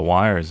through some of the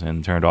wires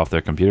and turned off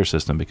their computer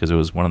system because it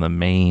was one of the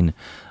main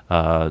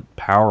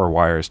power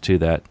wires to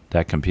that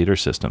computer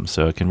system.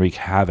 So it can wreak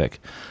havoc.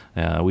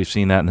 We've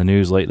seen that in the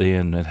news lately,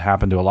 and it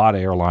happened to a lot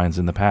of airlines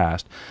in the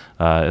past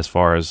as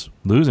far as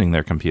losing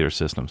their computer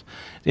systems.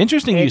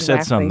 Interesting. Exactly. You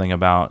said something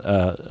about,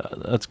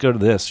 let's go to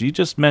this. You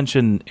just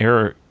mentioned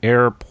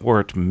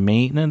airport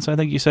maintenance, I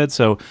think you said.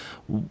 So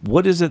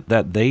what is it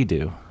that they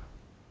do?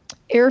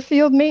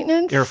 Airfield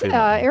maintenance.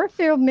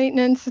 Airfield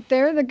maintenance.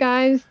 They're the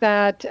guys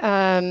that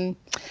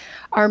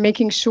are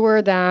making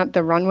sure that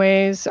the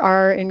runways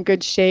are in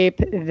good shape,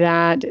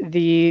 that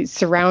the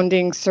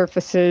surrounding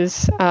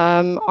surfaces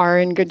are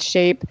in good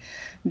shape.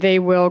 They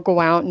will go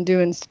out and do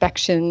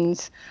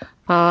inspections.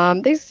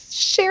 They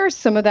share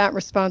some of that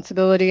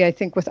responsibility, I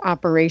think, with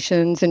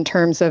operations in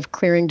terms of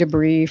clearing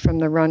debris from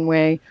the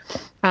runway.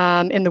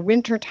 In the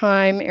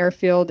wintertime,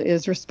 Airfield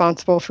is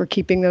responsible for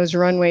keeping those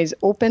runways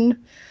open.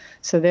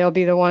 So they'll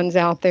be the ones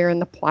out there in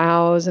the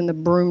plows and the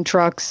broom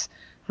trucks,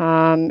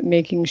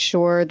 making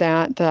sure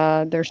that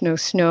there's no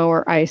snow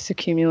or ice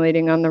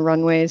accumulating on the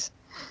runways.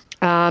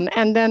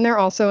 And then they're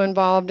also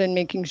involved in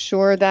making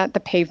sure that the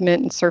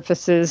pavement and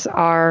surfaces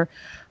are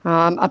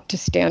up to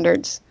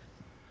standards.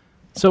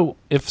 So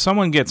if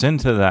someone gets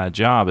into that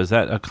job, is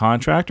that a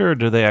contractor or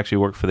do they actually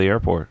work for the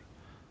airport?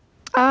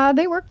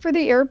 They work for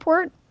the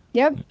airport.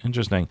 Yep.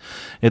 Interesting.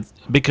 It's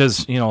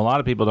because, a lot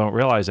of people don't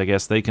realize, I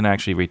guess, they can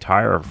actually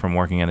retire from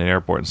working at an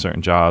airport in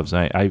certain jobs.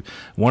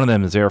 One of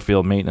them is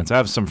airfield maintenance. I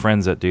have some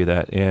friends that do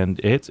that, and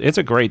it's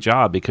a great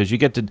job because you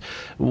get to,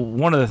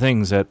 one of the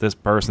things that this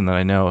person that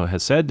I know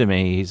has said to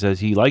me, he says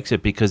he likes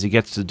it because he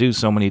gets to do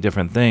so many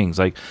different things.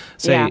 Like,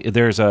 say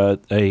there's a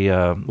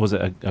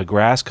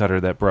grass cutter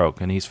that broke,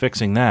 and he's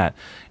fixing that,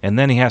 and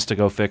then he has to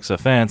go fix a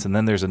fence, and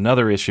then there's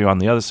another issue on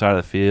the other side of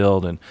the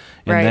field, and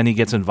then he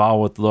gets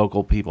involved with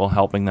local people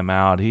helping them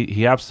out.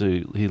 He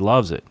absolutely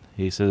loves it.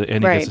 He says,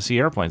 and he gets to see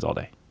airplanes all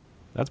day.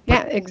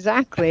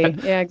 Exactly.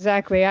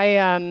 Exactly.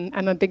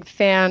 I'm a big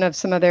fan of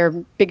some of their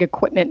big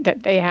equipment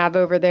that they have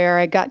over there.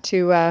 I got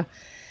to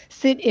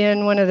sit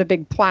in one of the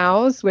big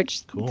plows,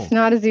 which it's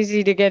not as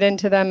easy to get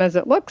into them as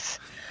it looks.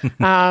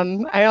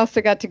 I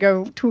also got to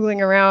go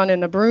tooling around in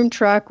the broom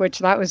truck, which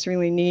that was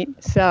really neat.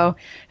 So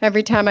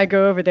every time I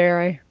go over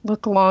there, I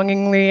look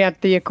longingly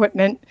at the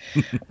equipment.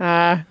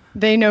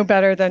 They know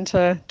better than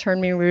to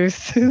turn me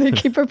loose. They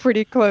keep a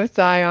pretty close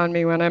eye on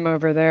me when I'm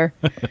over there.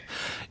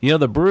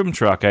 The broom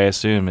truck, I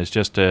assume, is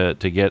just to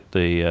get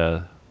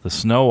the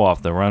snow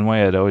off the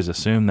runway. I'd always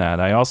assumed that.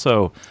 I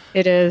also...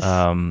 It is.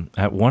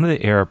 At one of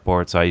the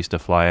airports I used to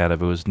fly out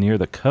of, it was near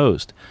the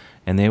coast,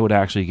 and they would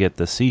actually get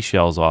the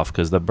seashells off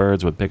because the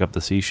birds would pick up the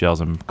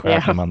seashells and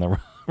crack them on the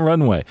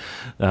runway.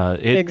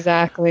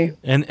 Exactly.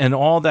 And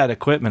all that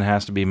equipment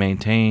has to be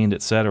maintained,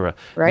 etc.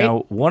 Right.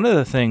 Now, one of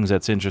the things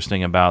that's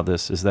interesting about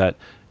this is that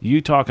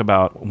you talk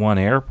about one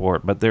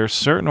airport, but there are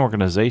certain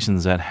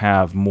organizations that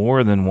have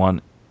more than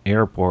one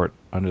airport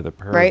under the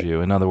purview.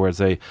 Right. In other words,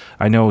 I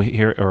know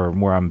here, or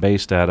where I'm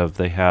based out of,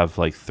 they have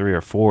like 3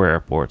 or 4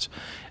 airports.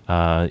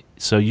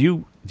 So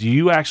do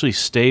you actually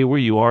stay where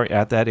you are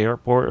at that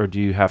airport, or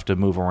do you have to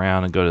move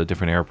around and go to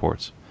different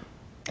airports?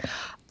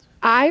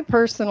 I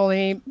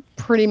personally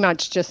pretty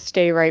much just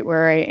stay right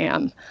where I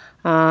am.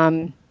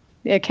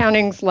 The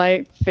accounting's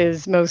life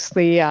is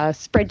mostly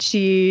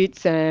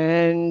spreadsheets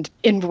and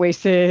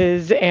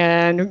invoices,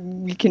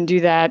 and we can do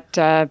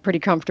that pretty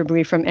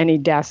comfortably from any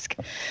desk.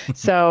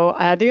 So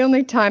the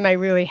only time I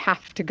really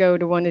have to go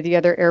to one of the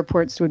other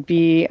airports would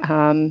be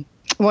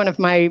one of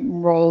my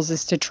roles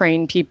is to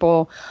train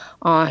people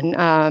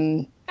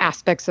on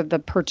aspects of the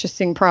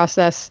purchasing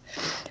process.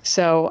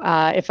 So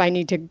if I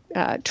need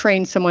to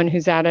train someone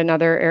who's at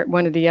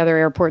one of the other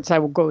airports, I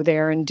will go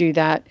there and do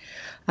that.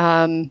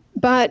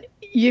 But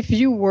if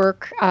you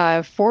work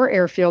for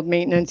airfield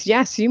maintenance,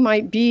 yes, you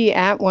might be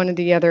at one of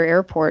the other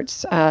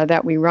airports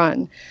that we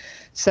run.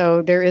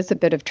 So there is a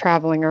bit of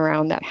traveling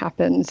around that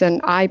happens. And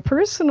I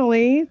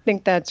personally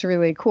think that's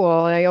really cool.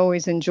 I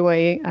always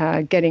enjoy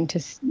getting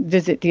to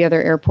visit the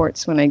other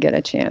airports when I get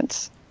a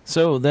chance.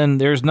 So then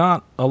there's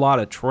not a lot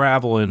of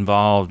travel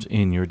involved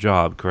in your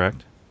job,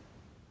 correct?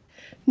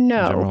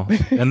 No.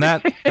 And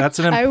that's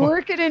an important... I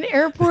work at an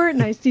airport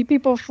and I see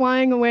people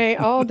flying away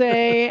all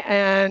day,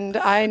 and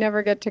I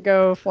never get to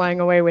go flying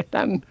away with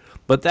them.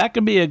 But that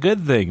can be a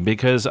good thing,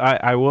 because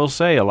I will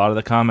say a lot of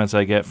the comments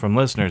I get from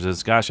listeners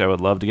is, gosh, I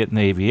would love to get in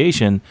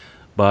aviation,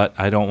 but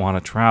I don't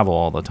want to travel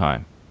all the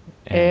time.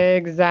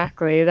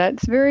 Exactly.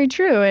 That's very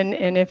true.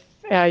 And if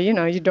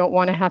you don't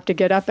want to have to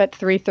get up at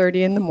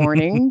 3:30 in the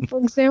morning, for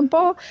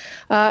example.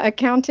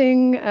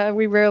 Accounting,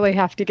 we rarely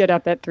have to get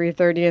up at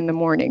 3:30 in the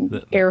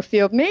morning.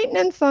 Airfield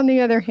maintenance, on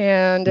the other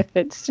hand, if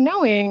it's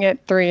snowing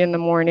at 3 in the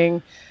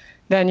morning,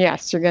 then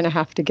yes, you're going to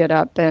have to get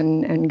up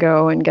and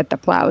go and get the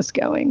plows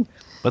going.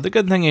 But the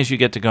good thing is you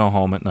get to go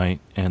home at night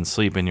and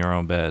sleep in your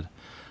own bed.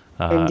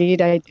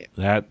 Indeed, I do.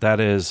 That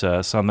is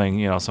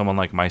something, someone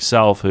like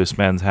myself who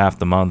spends half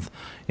the month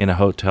in a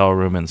hotel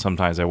room, and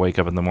sometimes I wake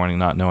up in the morning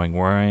not knowing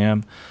where I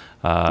am.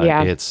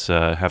 It's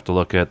have to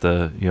look at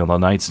the the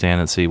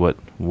nightstand and see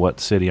what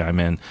city I'm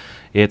in.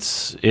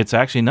 It's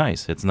actually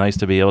nice. It's nice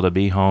to be able to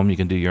be home. You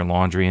can do your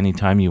laundry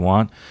anytime you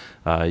want.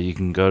 You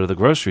can go to the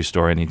grocery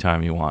store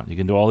anytime you want. You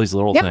can do all these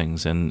little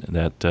things, and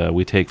that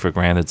we take for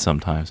granted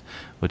sometimes,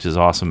 which is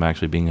awesome.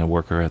 Actually, being a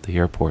worker at the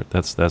airport,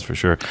 that's for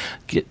sure.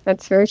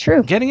 That's very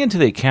true. Getting into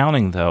the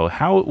accounting, though,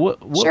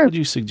 what would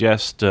you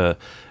suggest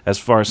as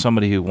far as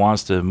somebody who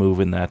wants to move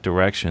in that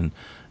direction?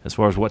 As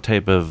far as what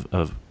type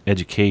of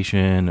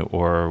education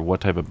or what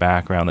type of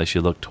background they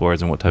should look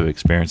towards, and what type of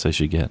experience they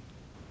should get?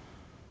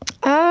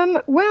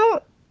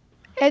 Well,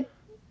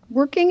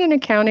 Working in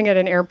accounting at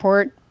an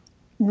airport,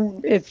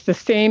 it's the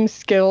same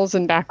skills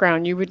and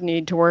background you would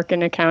need to work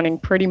in accounting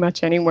pretty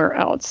much anywhere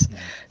else.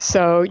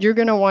 So you're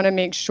going to want to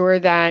make sure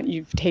that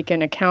you've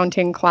taken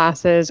accounting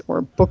classes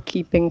or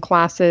bookkeeping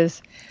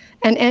classes,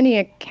 and any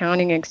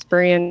accounting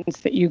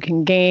experience that you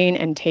can gain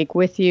and take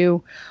with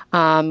you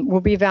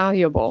will be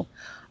valuable.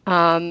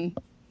 And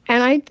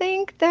I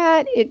think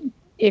that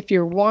if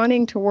you're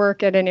wanting to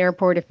work at an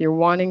airport, if you're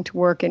wanting to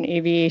work in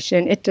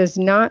aviation, it does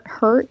not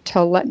hurt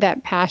to let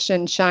that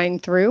passion shine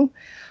through.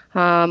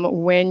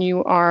 When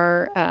you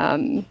are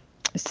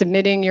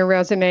submitting your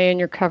resume and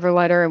your cover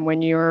letter, and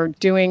when you're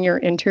doing your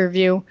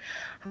interview.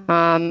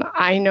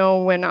 I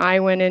know when I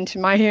went into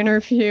my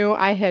interview,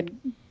 I had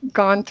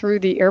gone through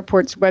the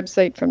airport's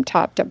website from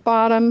top to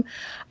bottom.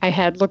 I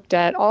had looked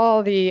at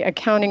all the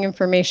accounting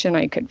information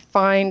I could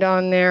find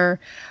on there.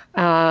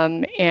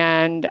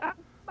 And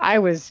I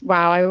was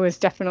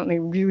definitely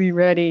really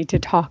ready to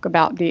talk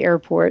about the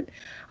airport.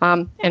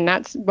 And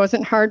that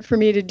wasn't hard for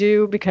me to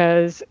do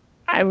because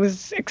I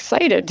was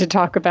excited to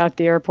talk about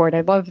the airport.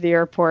 I love the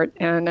airport,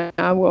 and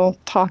I will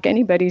talk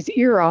anybody's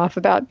ear off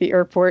about the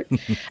airport.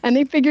 And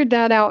they figured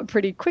that out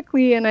pretty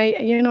quickly. And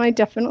I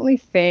definitely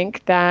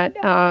think that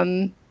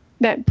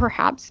that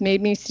perhaps made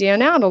me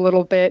stand out a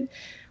little bit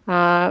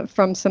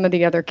from some of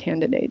the other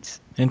candidates.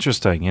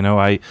 Interesting.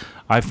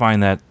 I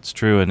find that's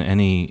true in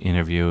any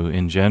interview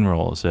in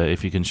general. Is that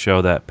if you can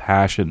show that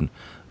passion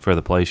for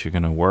the place you're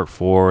going to work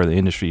for, the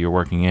industry you're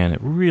working in, it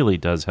really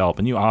does help.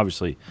 And you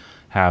obviously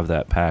have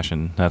that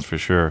passion, that's for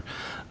sure.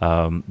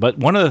 But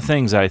one of the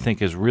things that I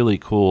think is really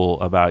cool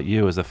about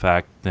you is the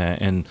fact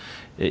that, and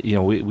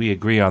we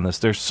agree on this,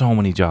 there's so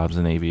many jobs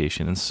in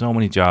aviation and so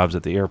many jobs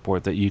at the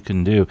airport that you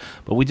can do,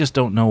 but we just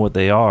don't know what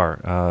they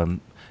are.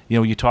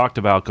 You talked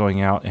about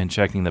going out and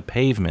checking the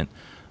pavement.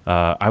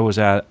 I was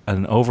at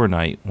an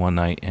overnight one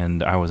night,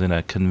 and I was in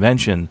a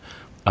convention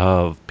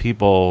of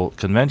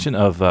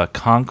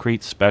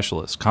concrete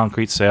specialists,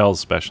 concrete sales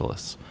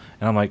specialists.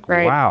 And I'm like,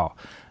 right. Wow.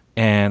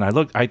 And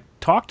I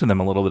talked to them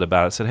a little bit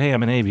about it, said, hey,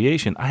 I'm in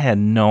aviation. I had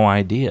no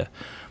idea.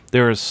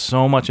 There is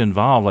so much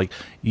involved. Like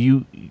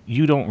you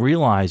don't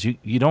realize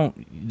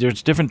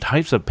there's different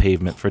types of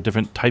pavement for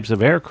different types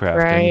of aircraft.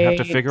 Right. And you have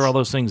to figure all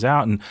those things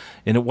out. And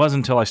it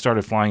wasn't until I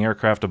started flying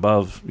aircraft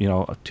above,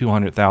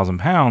 200,000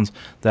 pounds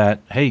that,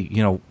 hey,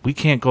 we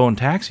can't go and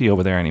taxi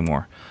over there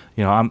anymore.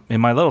 I'm in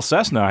my little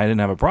Cessna, I didn't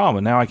have a problem.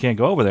 And now I can't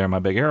go over there in my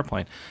big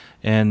airplane.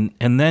 And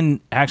then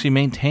actually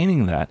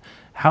maintaining that,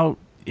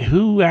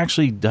 who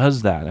actually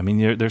does that? I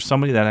mean, there's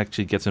somebody that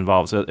actually gets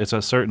involved. So it's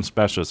a certain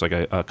specialist, like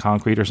a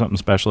concrete or something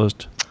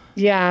specialist?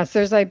 Yes,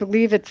 I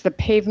believe it's the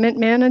pavement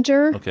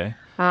manager. Okay.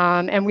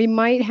 And we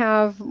might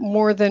have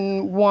more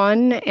than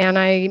one, and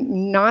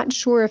I'm not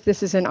sure if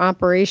this is an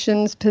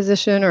operations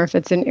position or if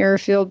it's an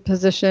airfield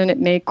position. It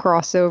may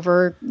cross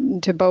over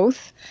to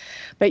both.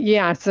 But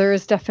yes, there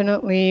is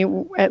definitely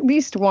at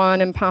least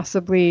one and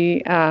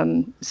possibly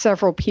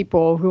several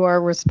people who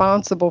are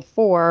responsible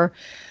for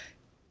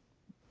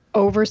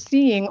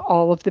overseeing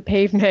all of the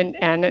pavement.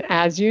 And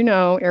as you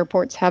know,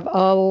 airports have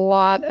a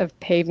lot of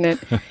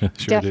pavement, sure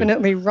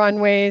definitely do.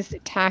 Runways,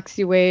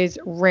 taxiways,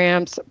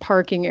 ramps,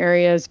 parking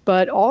areas,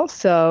 but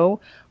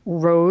also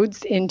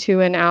roads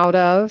into and out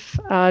of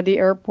the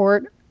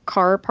airport,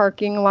 car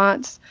parking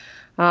lots.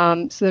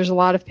 So there's a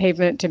lot of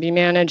pavement to be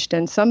managed,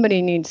 and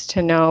somebody needs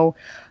to know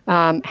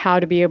how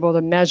to be able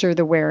to measure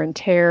the wear and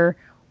tear,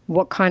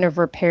 what kind of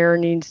repair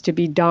needs to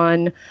be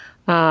done,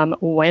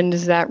 when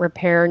does that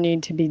repair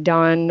need to be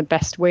done, the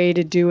best way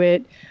to do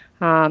it,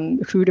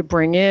 who to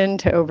bring in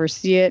to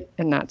oversee it,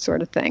 and that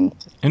sort of thing.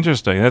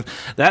 Interesting.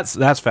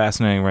 That's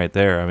fascinating right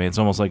there. I mean, it's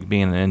almost like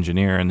being an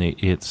engineer, and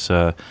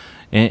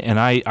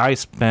I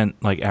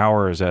spent like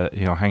hours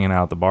hanging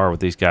out at the bar with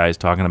these guys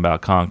talking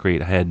about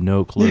concrete. I had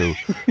no clue,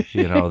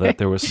 that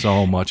there was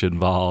so much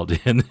involved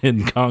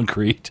in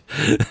concrete.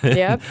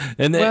 Yep.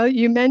 Well,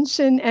 you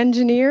mentioned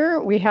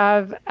engineer. We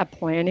have a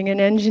planning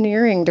and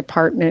engineering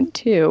department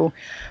too.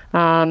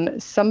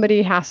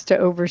 Somebody has to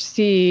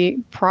oversee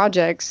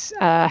projects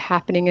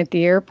happening at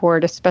the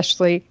airport,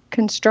 especially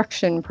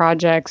construction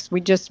projects.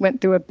 We just went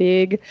through a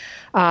big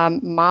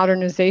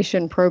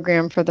modernization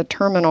program for the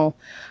terminal.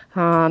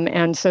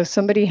 And so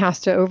somebody has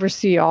to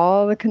oversee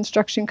all the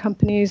construction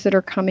companies that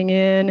are coming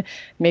in,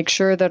 make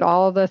sure that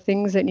all the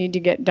things that need to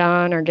get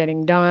done are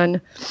getting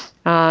done.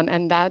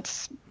 And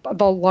that's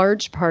the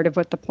large part of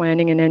what the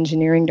planning and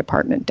engineering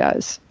department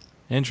does.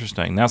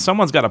 Interesting. Now,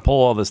 someone's got to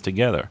pull all this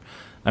together.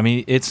 I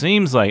mean, it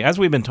seems like, as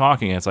we've been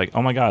talking, it's like,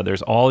 oh my God,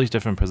 there's all these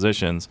different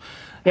positions.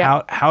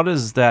 Yeah. How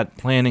does that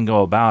planning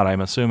go about?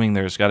 I'm assuming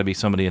there's got to be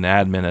somebody in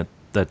admin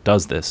that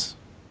does this.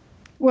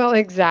 Well,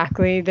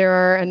 exactly. There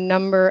are a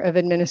number of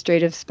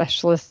administrative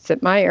specialists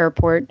at my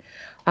airport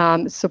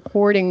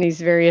supporting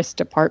these various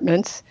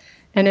departments.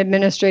 And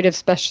administrative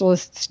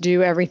specialists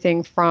do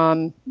everything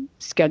from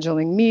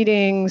scheduling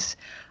meetings,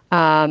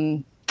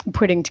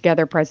 putting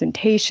together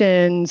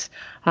presentations,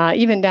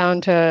 even down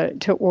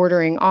to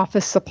ordering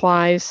office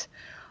supplies.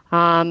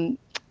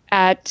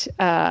 At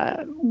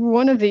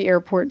one of the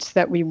airports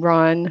that we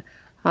run,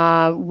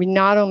 We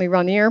not only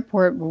run the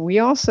airport, but we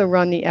also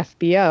run the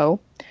FBO.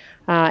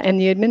 And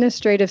the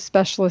administrative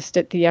specialist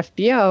at the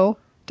FBO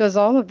does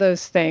all of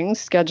those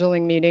things,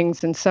 scheduling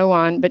meetings and so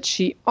on. But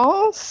she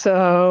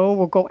also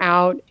will go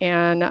out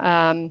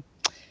and,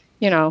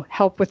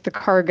 help with the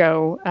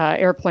cargo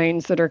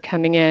airplanes that are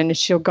coming in.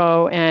 She'll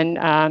go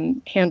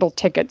and handle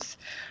tickets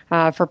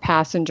for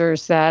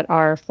passengers that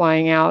are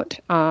flying out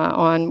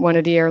on one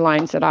of the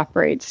airlines that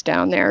operates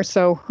down there.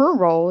 So her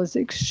role is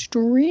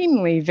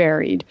extremely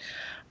varied.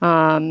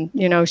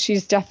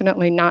 She's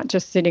definitely not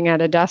just sitting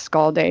at a desk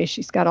all day.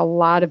 She's got a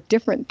lot of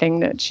different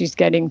things that she's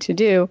getting to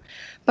do,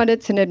 but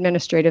it's an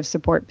administrative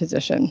support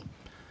position.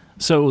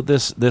 So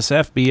this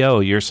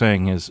FBO you're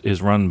saying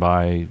is run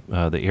by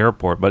the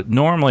airport, but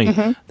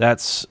normally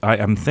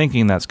I'm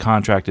thinking that's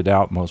contracted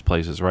out most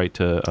places, right,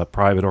 to a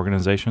private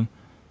organization?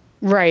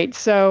 Right.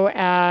 So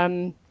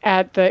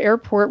at the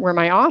airport where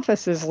my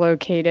office is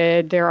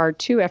located, there are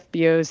 2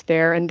 FBOs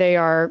there, and they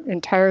are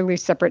entirely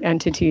separate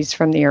entities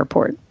from the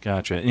airport.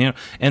 Gotcha.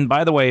 And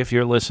by the way, if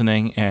you're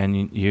listening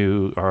and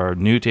you are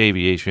new to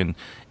aviation,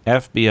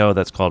 FBO,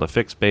 that's called a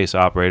fixed base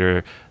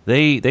operator,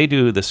 they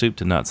do the soup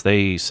to nuts.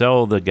 They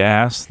sell the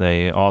gas.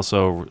 They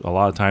also a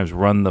lot of times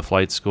run the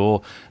flight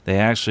school. They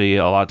actually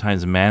a lot of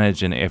times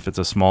manage, and if it's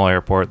a small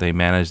airport, they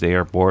manage the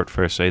airport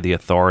for, say, the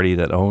authority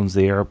that owns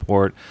the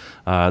airport.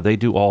 They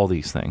do all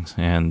these things,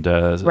 and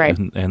right.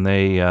 and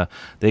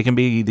they can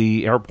be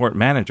the airport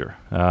manager.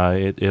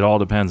 It all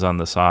depends on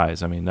the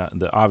size. I mean,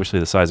 obviously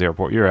the size of the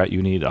airport you're at,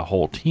 you need a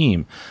whole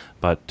team.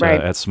 But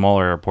at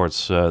smaller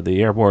airports, the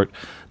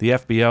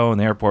FBO and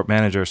the airport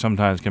manager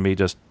sometimes can be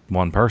just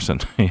one person,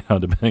 depending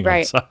on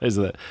the size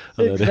of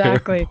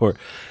that airport.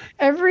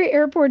 Every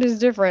airport is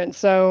different.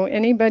 So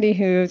anybody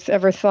who's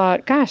ever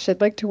thought, gosh,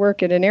 I'd like to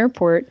work at an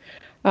airport,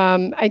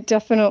 I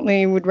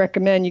definitely would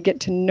recommend you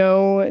get to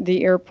know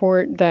the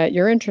airport that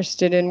you're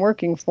interested in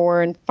working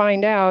for and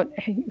find out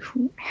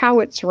how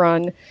it's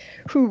run,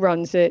 who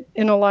runs it.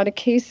 In a lot of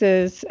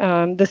cases,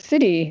 the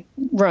city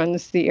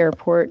runs the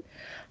airport.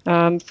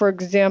 For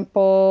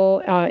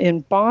example,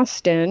 in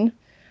Boston,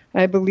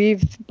 I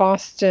believe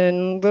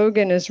Boston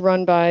Logan is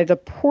run by the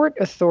Port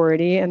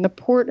Authority, and the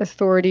Port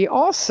Authority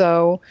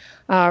also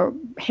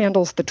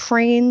handles the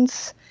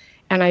trains,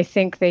 and I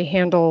think they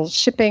handle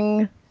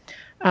shipping.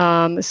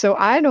 So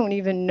I don't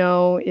even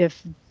know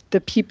if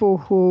the people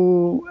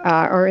who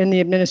are in the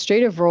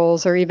administrative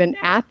roles are even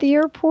at the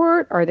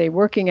airport. Are they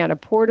working at a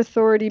Port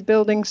Authority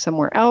building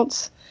somewhere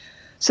else?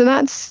 So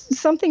that's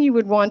something you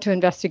would want to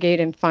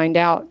investigate and find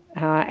out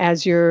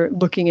as you're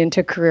looking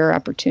into career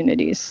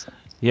opportunities.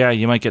 Yeah,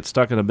 you might get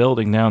stuck in a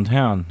building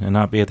downtown and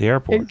not be at the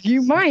airport.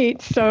 You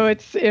might. So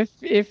it's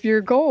if your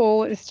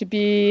goal is to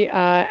be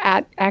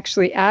at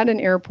an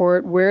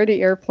airport where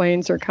the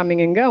airplanes are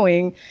coming and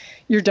going,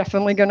 you're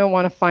definitely going to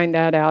want to find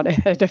that out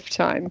ahead of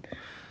time.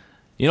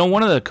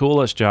 One of the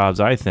coolest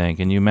jobs, I think,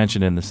 and you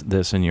mentioned in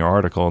this in your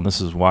article, and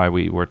this is why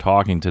we were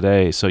talking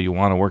today, so you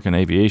want to work in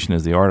aviation,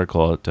 is the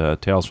article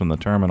at Tales from the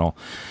Terminal.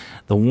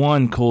 The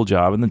one cool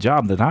job, and the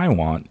job that I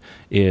want,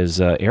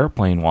 is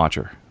airplane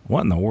watcher.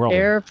 What in the world?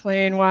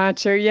 Airplane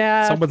watcher,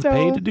 yeah. Someone's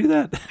paid to do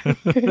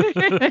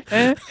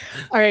that?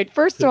 All right,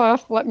 first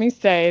off, let me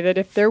say that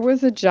if there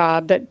was a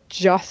job that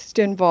just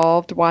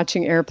involved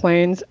watching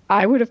airplanes,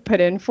 I would have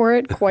put in for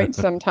it quite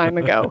some time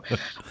ago.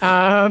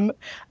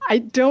 I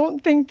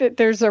don't think that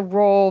there's a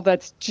role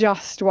that's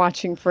just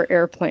watching for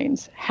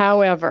airplanes.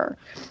 However,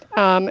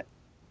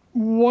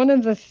 one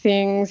of the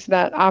things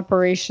that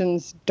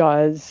operations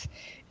does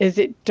is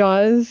it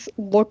does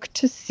look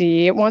to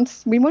see,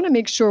 we want to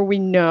make sure we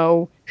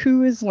know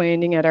who is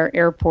landing at our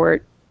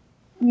airport,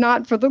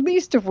 not for the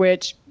least of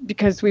which,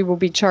 because we will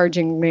be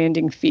charging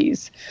landing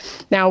fees.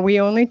 Now, we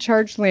only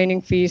charge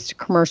landing fees to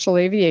commercial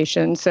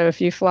aviation. So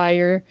if you fly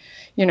your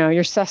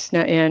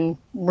Cessna in,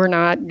 we're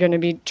not going to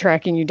be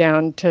tracking you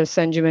down to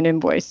send you an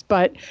invoice.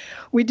 But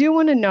we do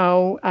want to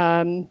know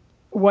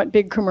what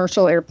big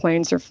commercial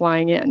airplanes are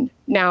flying in.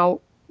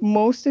 Now,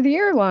 most of the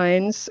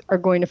airlines are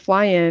going to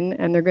fly in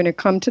and they're going to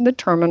come to the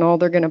terminal.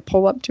 They're going to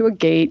pull up to a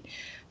gate.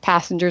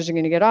 Passengers are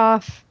going to get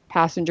off.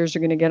 Passengers are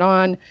going to get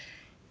on.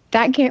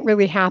 That can't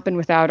really happen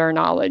without our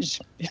knowledge.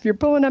 If you're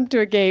pulling up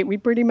to a gate, we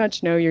pretty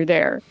much know you're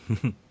there.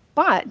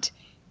 But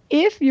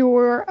if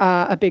you're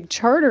a big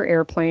charter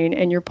airplane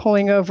and you're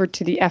pulling over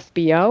to the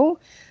FBO,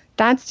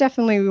 that's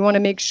definitely, we want to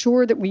make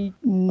sure that we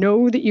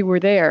know that you were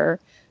there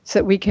so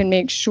that we can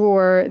make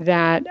sure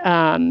that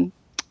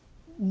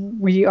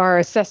we are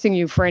assessing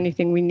you for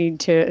anything we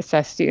need to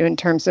assess you in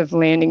terms of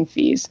landing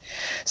fees.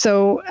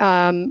 So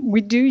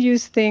we do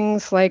use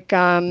things like,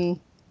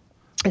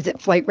 is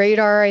it Flight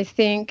Radar, I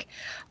think,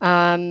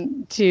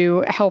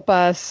 to help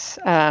us,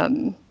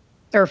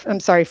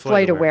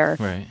 Flight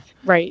Aware.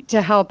 Right,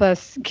 to help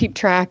us keep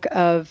track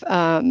of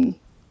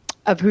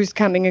who's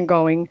coming and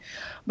going.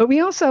 But we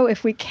also,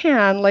 if we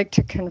can, like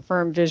to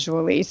confirm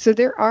visually. So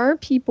there are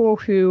people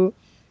who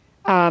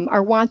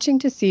are watching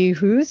to see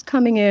who's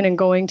coming in and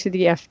going to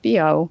the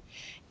FBO,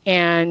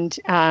 and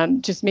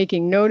just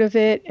making note of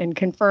it and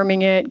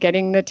confirming it,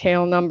 getting the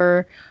tail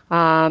number,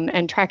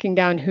 and tracking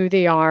down who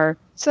they are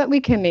so that we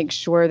can make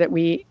sure that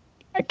we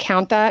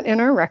account that in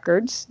our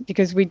records,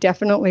 because we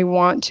definitely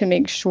want to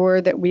make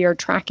sure that we are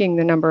tracking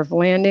the number of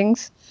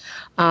landings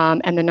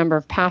and the number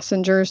of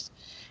passengers.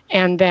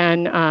 And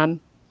then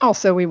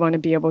also we want to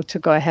be able to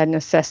go ahead and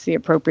assess the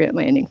appropriate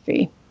landing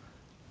fee.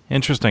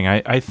 Interesting.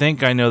 I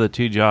think I know the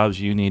two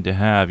jobs you need to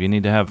have. You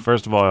need to have,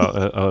 first of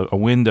all, a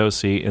window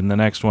seat, and the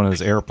next one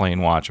is airplane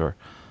watcher.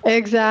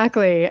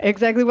 Exactly.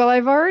 Well,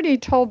 I've already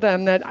told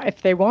them that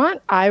if they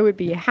want, I would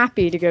be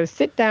happy to go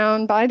sit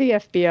down by the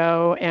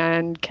FBO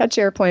and catch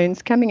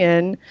airplanes coming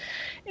in.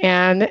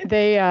 And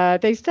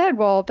they said,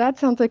 well, that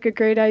sounds like a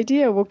great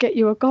idea. We'll get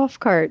you a golf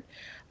cart.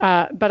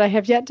 But I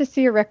have yet to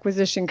see a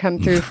requisition come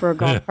through for a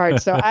golf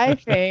cart. So I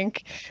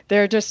think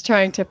they're just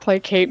trying to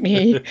placate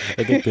me.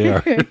 I think they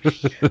are.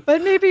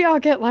 But maybe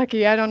I'll get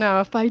lucky. I don't know.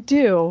 If I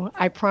do,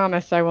 I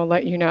promise I will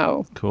let you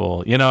know.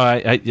 Cool.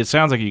 It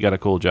sounds like you got a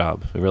cool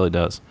job. It really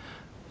does.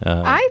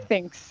 I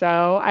think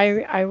so.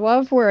 I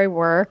love where I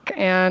work,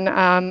 and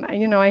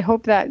I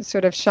hope that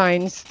sort of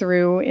shines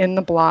through in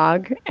the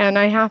blog. And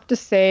I have to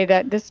say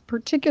that this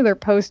particular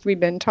post we've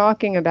been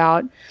talking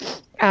about,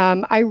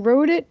 I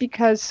wrote it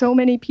because so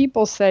many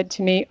people said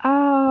to me,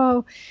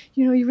 "Oh,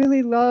 you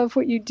really love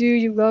what you do.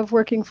 You love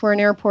working for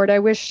an airport. I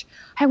wish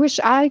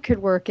I could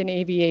work in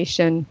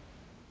aviation."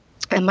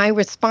 And my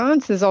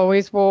response is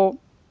always, "Well,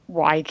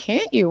 why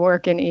can't you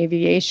work in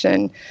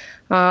aviation?"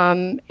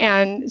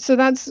 And so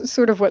that's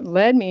sort of what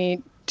led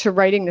me to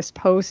writing this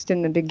post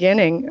in the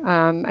beginning.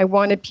 I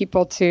wanted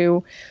people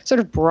to sort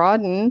of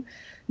broaden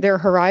their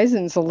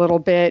horizons a little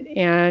bit,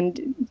 and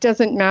it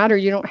doesn't matter.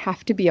 You don't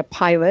have to be a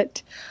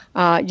pilot.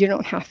 You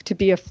don't have to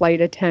be a flight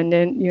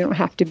attendant. You don't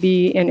have to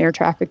be in air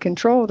traffic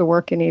control to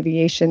work in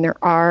aviation. There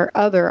are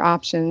other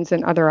options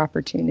and other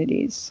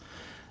opportunities.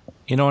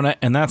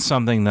 And that's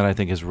something that I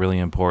think is really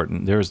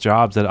important. There's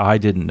jobs that I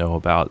didn't know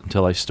about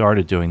until I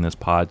started doing this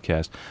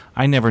podcast.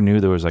 I never knew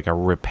there was like a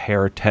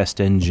repair test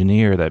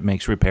engineer that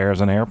makes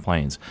repairs on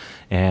airplanes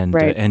and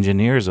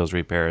engineers those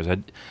repairs.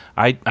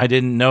 I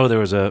didn't know there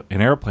was an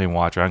airplane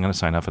watcher. I'm going to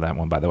sign up for that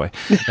one, by the way,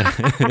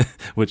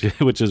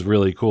 which is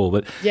really cool.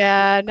 But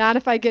yeah, not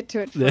if I get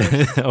to it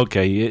first.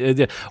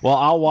 Okay. Well,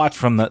 I'll watch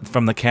from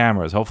the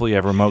cameras. Hopefully, you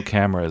have remote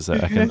cameras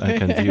that I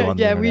can view on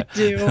the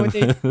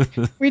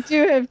internet. We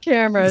do have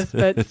cameras,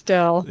 but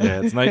still.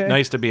 Yeah, it's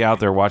nice to be out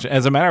there watching.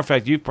 As a matter of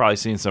fact, you've probably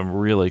seen some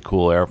really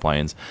cool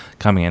airplanes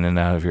coming in and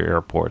out of your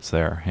airports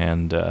there.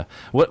 And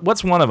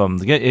what's one of them?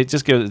 It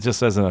just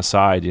as an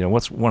aside,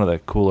 what's one of the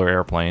cooler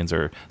airplanes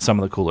or some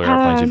of the cooler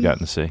airplanes you've gotten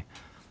to see?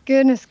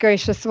 Goodness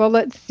gracious. Well,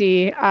 let's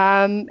see.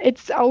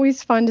 It's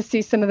always fun to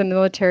see some of the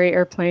military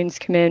airplanes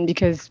come in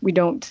because we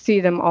don't see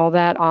them all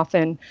that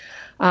often.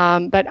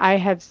 But I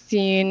have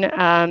seen,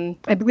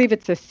 I believe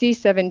it's a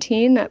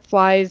C-17 that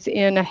flies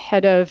in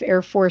ahead of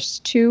Air Force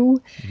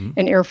 2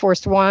 and Air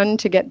Force 1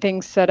 to get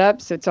things set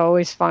up. So it's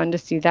always fun to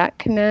see that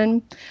come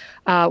in.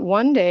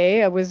 One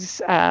day I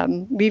was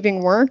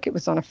leaving work. It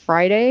was on a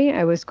Friday.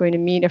 I was going to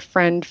meet a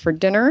friend for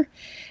dinner.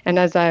 And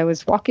as I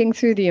was walking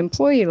through the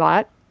employee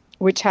lot,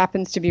 which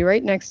happens to be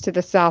right next to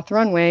the south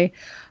runway,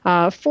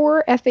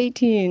 4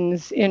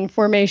 F-18s in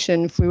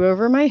formation flew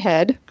over my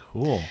head.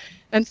 Cool.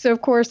 And so,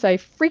 of course, I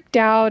freaked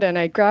out and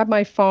I grabbed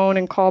my phone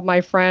and called my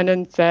friend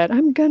and said,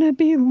 "I'm going to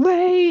be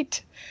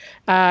late."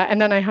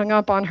 And then I hung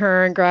up on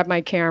her and grabbed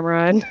my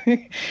camera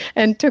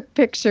and took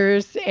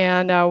pictures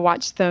and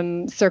watched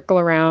them circle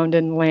around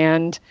and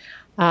land.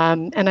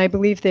 And I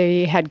believe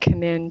they had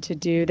come in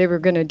they were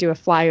going to do a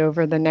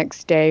flyover the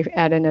next day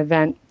at an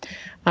event.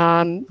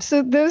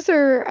 So those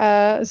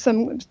are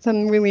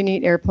some really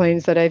neat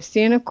airplanes that I've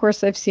seen. Of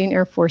course, I've seen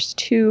Air Force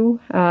 2.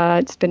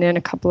 It's been in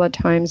a couple of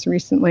times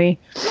recently.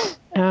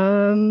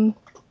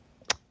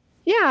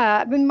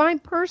 Yeah, in my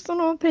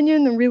personal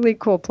opinion, the really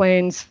cool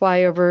planes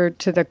fly over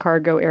to the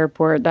cargo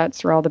airport.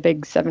 That's where all the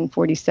big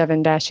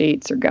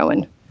 747-8s are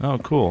going. Oh,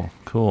 cool.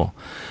 Well,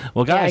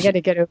 guys, yeah, I got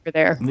to get over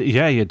there.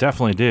 Yeah, you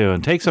definitely do.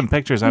 And take some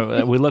pictures.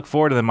 We look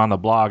forward to them on the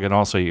blog and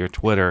also your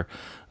Twitter.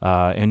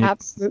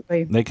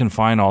 Absolutely. They can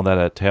find all that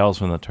at Tales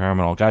from the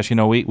Terminal. Gosh,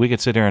 we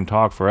could sit here and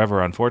talk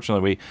forever.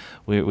 Unfortunately,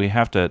 we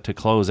have to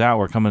close out.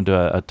 We're coming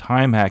to a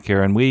time hack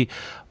here. And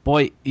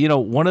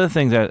one of the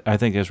things that I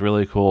think is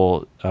really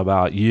cool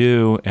about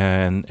you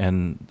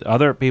and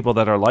other people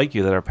that are like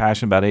you that are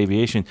passionate about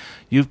aviation,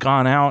 you've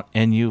gone out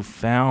and you've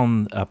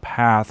found a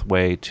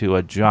pathway to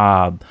a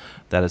job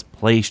that has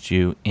placed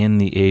you in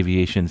the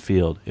aviation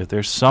field. If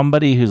there's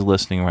somebody who's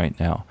listening right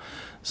now,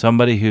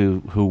 somebody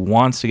who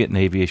wants to get in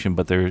aviation,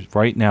 but they're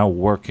right now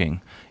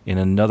working in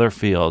another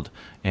field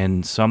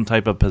in some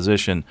type of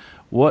position,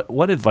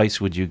 what advice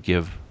would you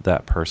give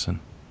that person?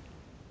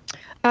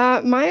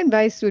 My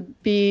advice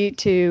would be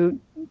to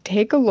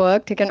take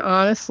an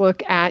honest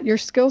look at your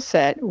skill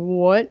set.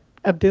 What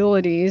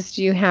abilities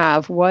do you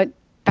have? What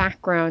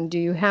background do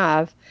you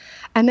have?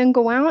 And then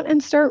go out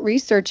and start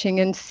researching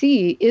and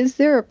see, is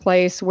there a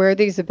place where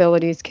these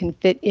abilities can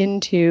fit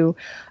into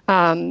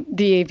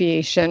the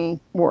aviation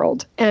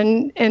world?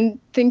 And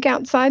think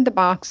outside the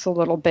box a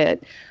little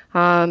bit.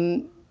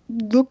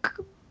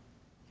 Look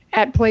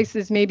at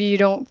places maybe you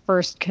don't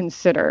first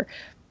consider.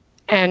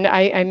 And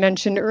I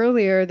mentioned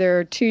earlier, there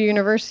are 2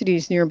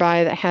 universities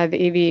nearby that have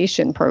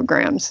aviation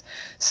programs.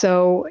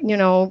 So,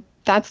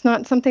 that's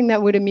not something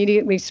that would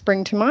immediately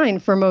spring to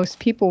mind for most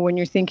people when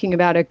you're thinking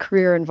about a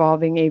career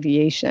involving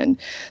aviation.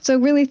 So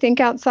really think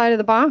outside of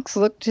the box,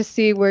 look to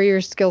see where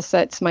your skill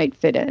sets might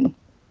fit in.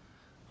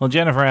 Well,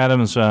 Jennifer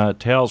Adams,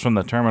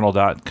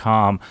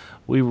 talesfromtheterminal.com,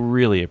 we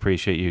really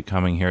appreciate you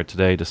coming here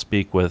today to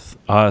speak with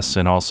us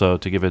and also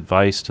to give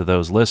advice to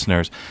those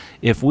listeners.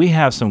 If we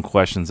have some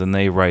questions and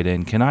they write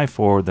in, can I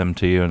forward them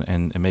to you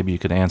and maybe you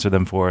could answer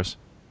them for us?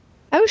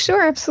 Oh,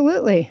 sure,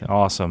 absolutely.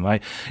 Awesome.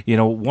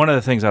 One of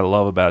the things I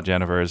love about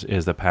Jennifer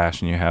is the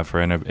passion you have for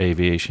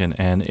aviation,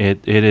 and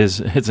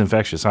it's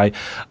infectious. I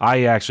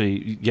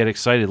actually get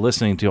excited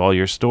listening to all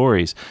your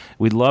stories.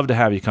 We'd love to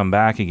have you come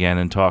back again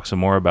and talk some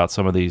more about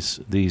some of these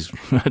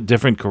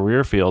different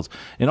career fields,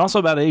 and also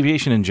about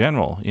aviation in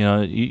general.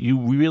 You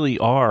really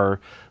are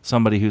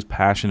somebody who's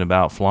passionate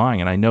about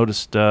flying, and I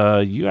noticed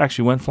you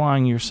actually went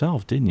flying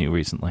yourself, didn't you,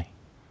 recently?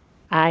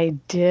 I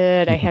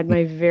did. I had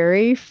my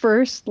very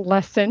first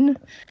lesson.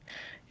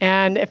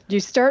 And if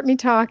you start me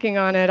talking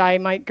on it, I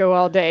might go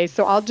all day.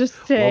 So I'll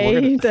just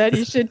say that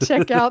you should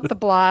check out the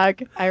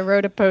blog. I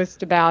wrote a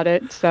post about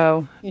it,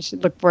 so you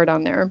should look for it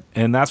on there.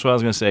 And that's what I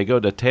was going to say.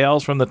 Go to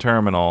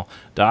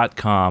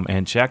talesfromtheterminal.com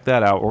and check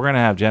that out. We're going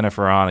to have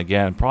Jennifer on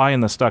again, probably in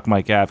the Stuck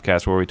Mike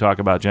Avcast, where we talk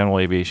about general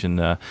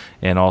aviation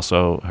and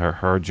also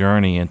her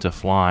journey into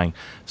flying.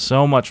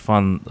 So much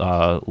fun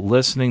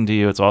listening to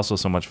you. It's also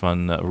so much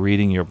fun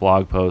reading your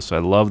blog posts. I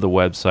love the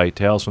website,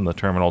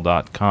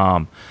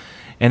 talesfromtheterminal.com.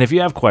 And if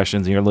you have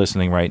questions and you're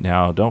listening right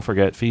now, don't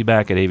forget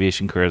feedback at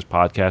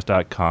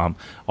aviationcareerspodcast.com.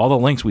 All the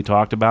links we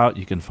talked about,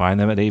 you can find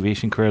them at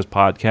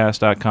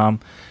aviationcareerspodcast.com.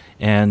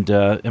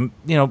 And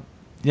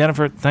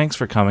Jennifer, thanks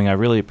for coming. I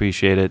really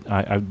appreciate it.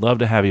 I'd love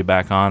to have you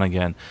back on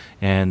again.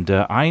 And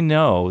I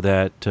know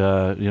that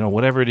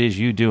whatever it is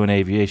you do in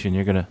aviation,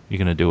 you're gonna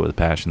do it with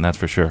passion. That's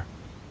for sure.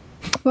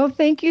 Well,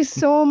 thank you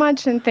so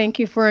much, and thank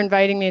you for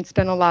inviting me. It's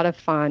been a lot of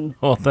fun.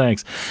 Well,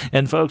 thanks.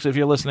 And folks, if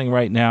you're listening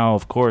right now,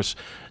 of course,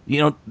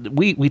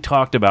 we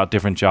talked about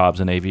different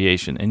jobs in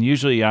aviation, and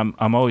usually I'm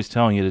always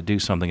telling you to do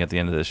something at the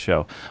end of this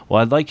show.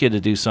 Well, I'd like you to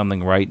do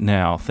something right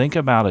now. Think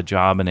about a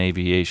job in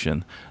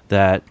aviation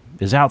that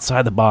is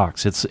outside the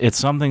box. It's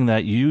something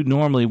that you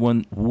normally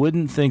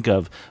wouldn't think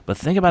of, but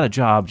think about a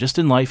job just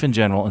in life in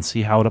general and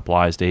see how it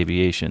applies to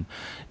aviation.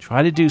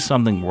 Try to do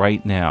something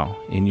right now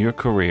in your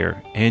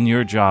career, in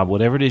your job,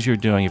 whatever it is you're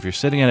doing. If you're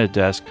sitting at a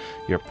desk,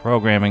 you're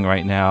programming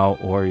right now,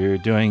 or you're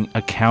doing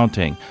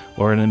accounting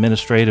or an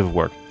administrative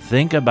work,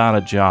 think about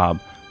a job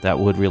that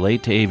would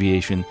relate to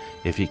aviation.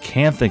 If you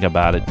can't think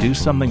about it, do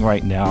something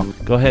right now.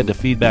 Go ahead to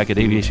feedback at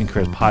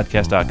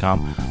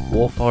aviationcareerspodcast.com.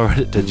 We'll forward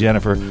it to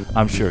Jennifer.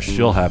 I'm sure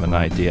she'll have an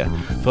idea.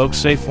 Folks,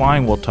 safe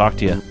flying. We'll talk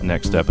to you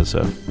next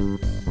episode.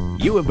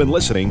 You have been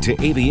listening to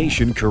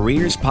Aviation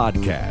Careers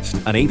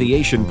Podcast, an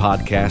aviation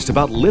podcast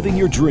about living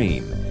your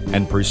dream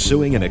and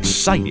pursuing an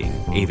exciting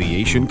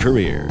aviation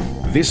career.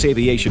 This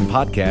aviation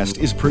podcast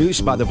is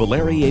produced by the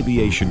Valeri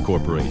Aviation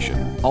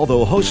Corporation.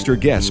 Although hosts or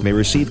guests may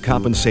receive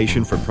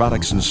compensation for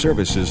products and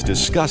services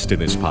discussed in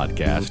this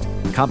podcast,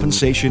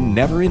 compensation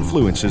never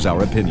influences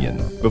our opinion.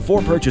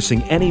 Before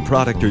purchasing any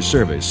product or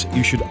service,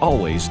 you should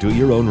always do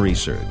your own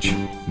research.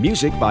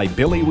 Music by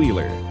Billy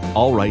Wheeler.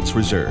 All rights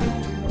reserved.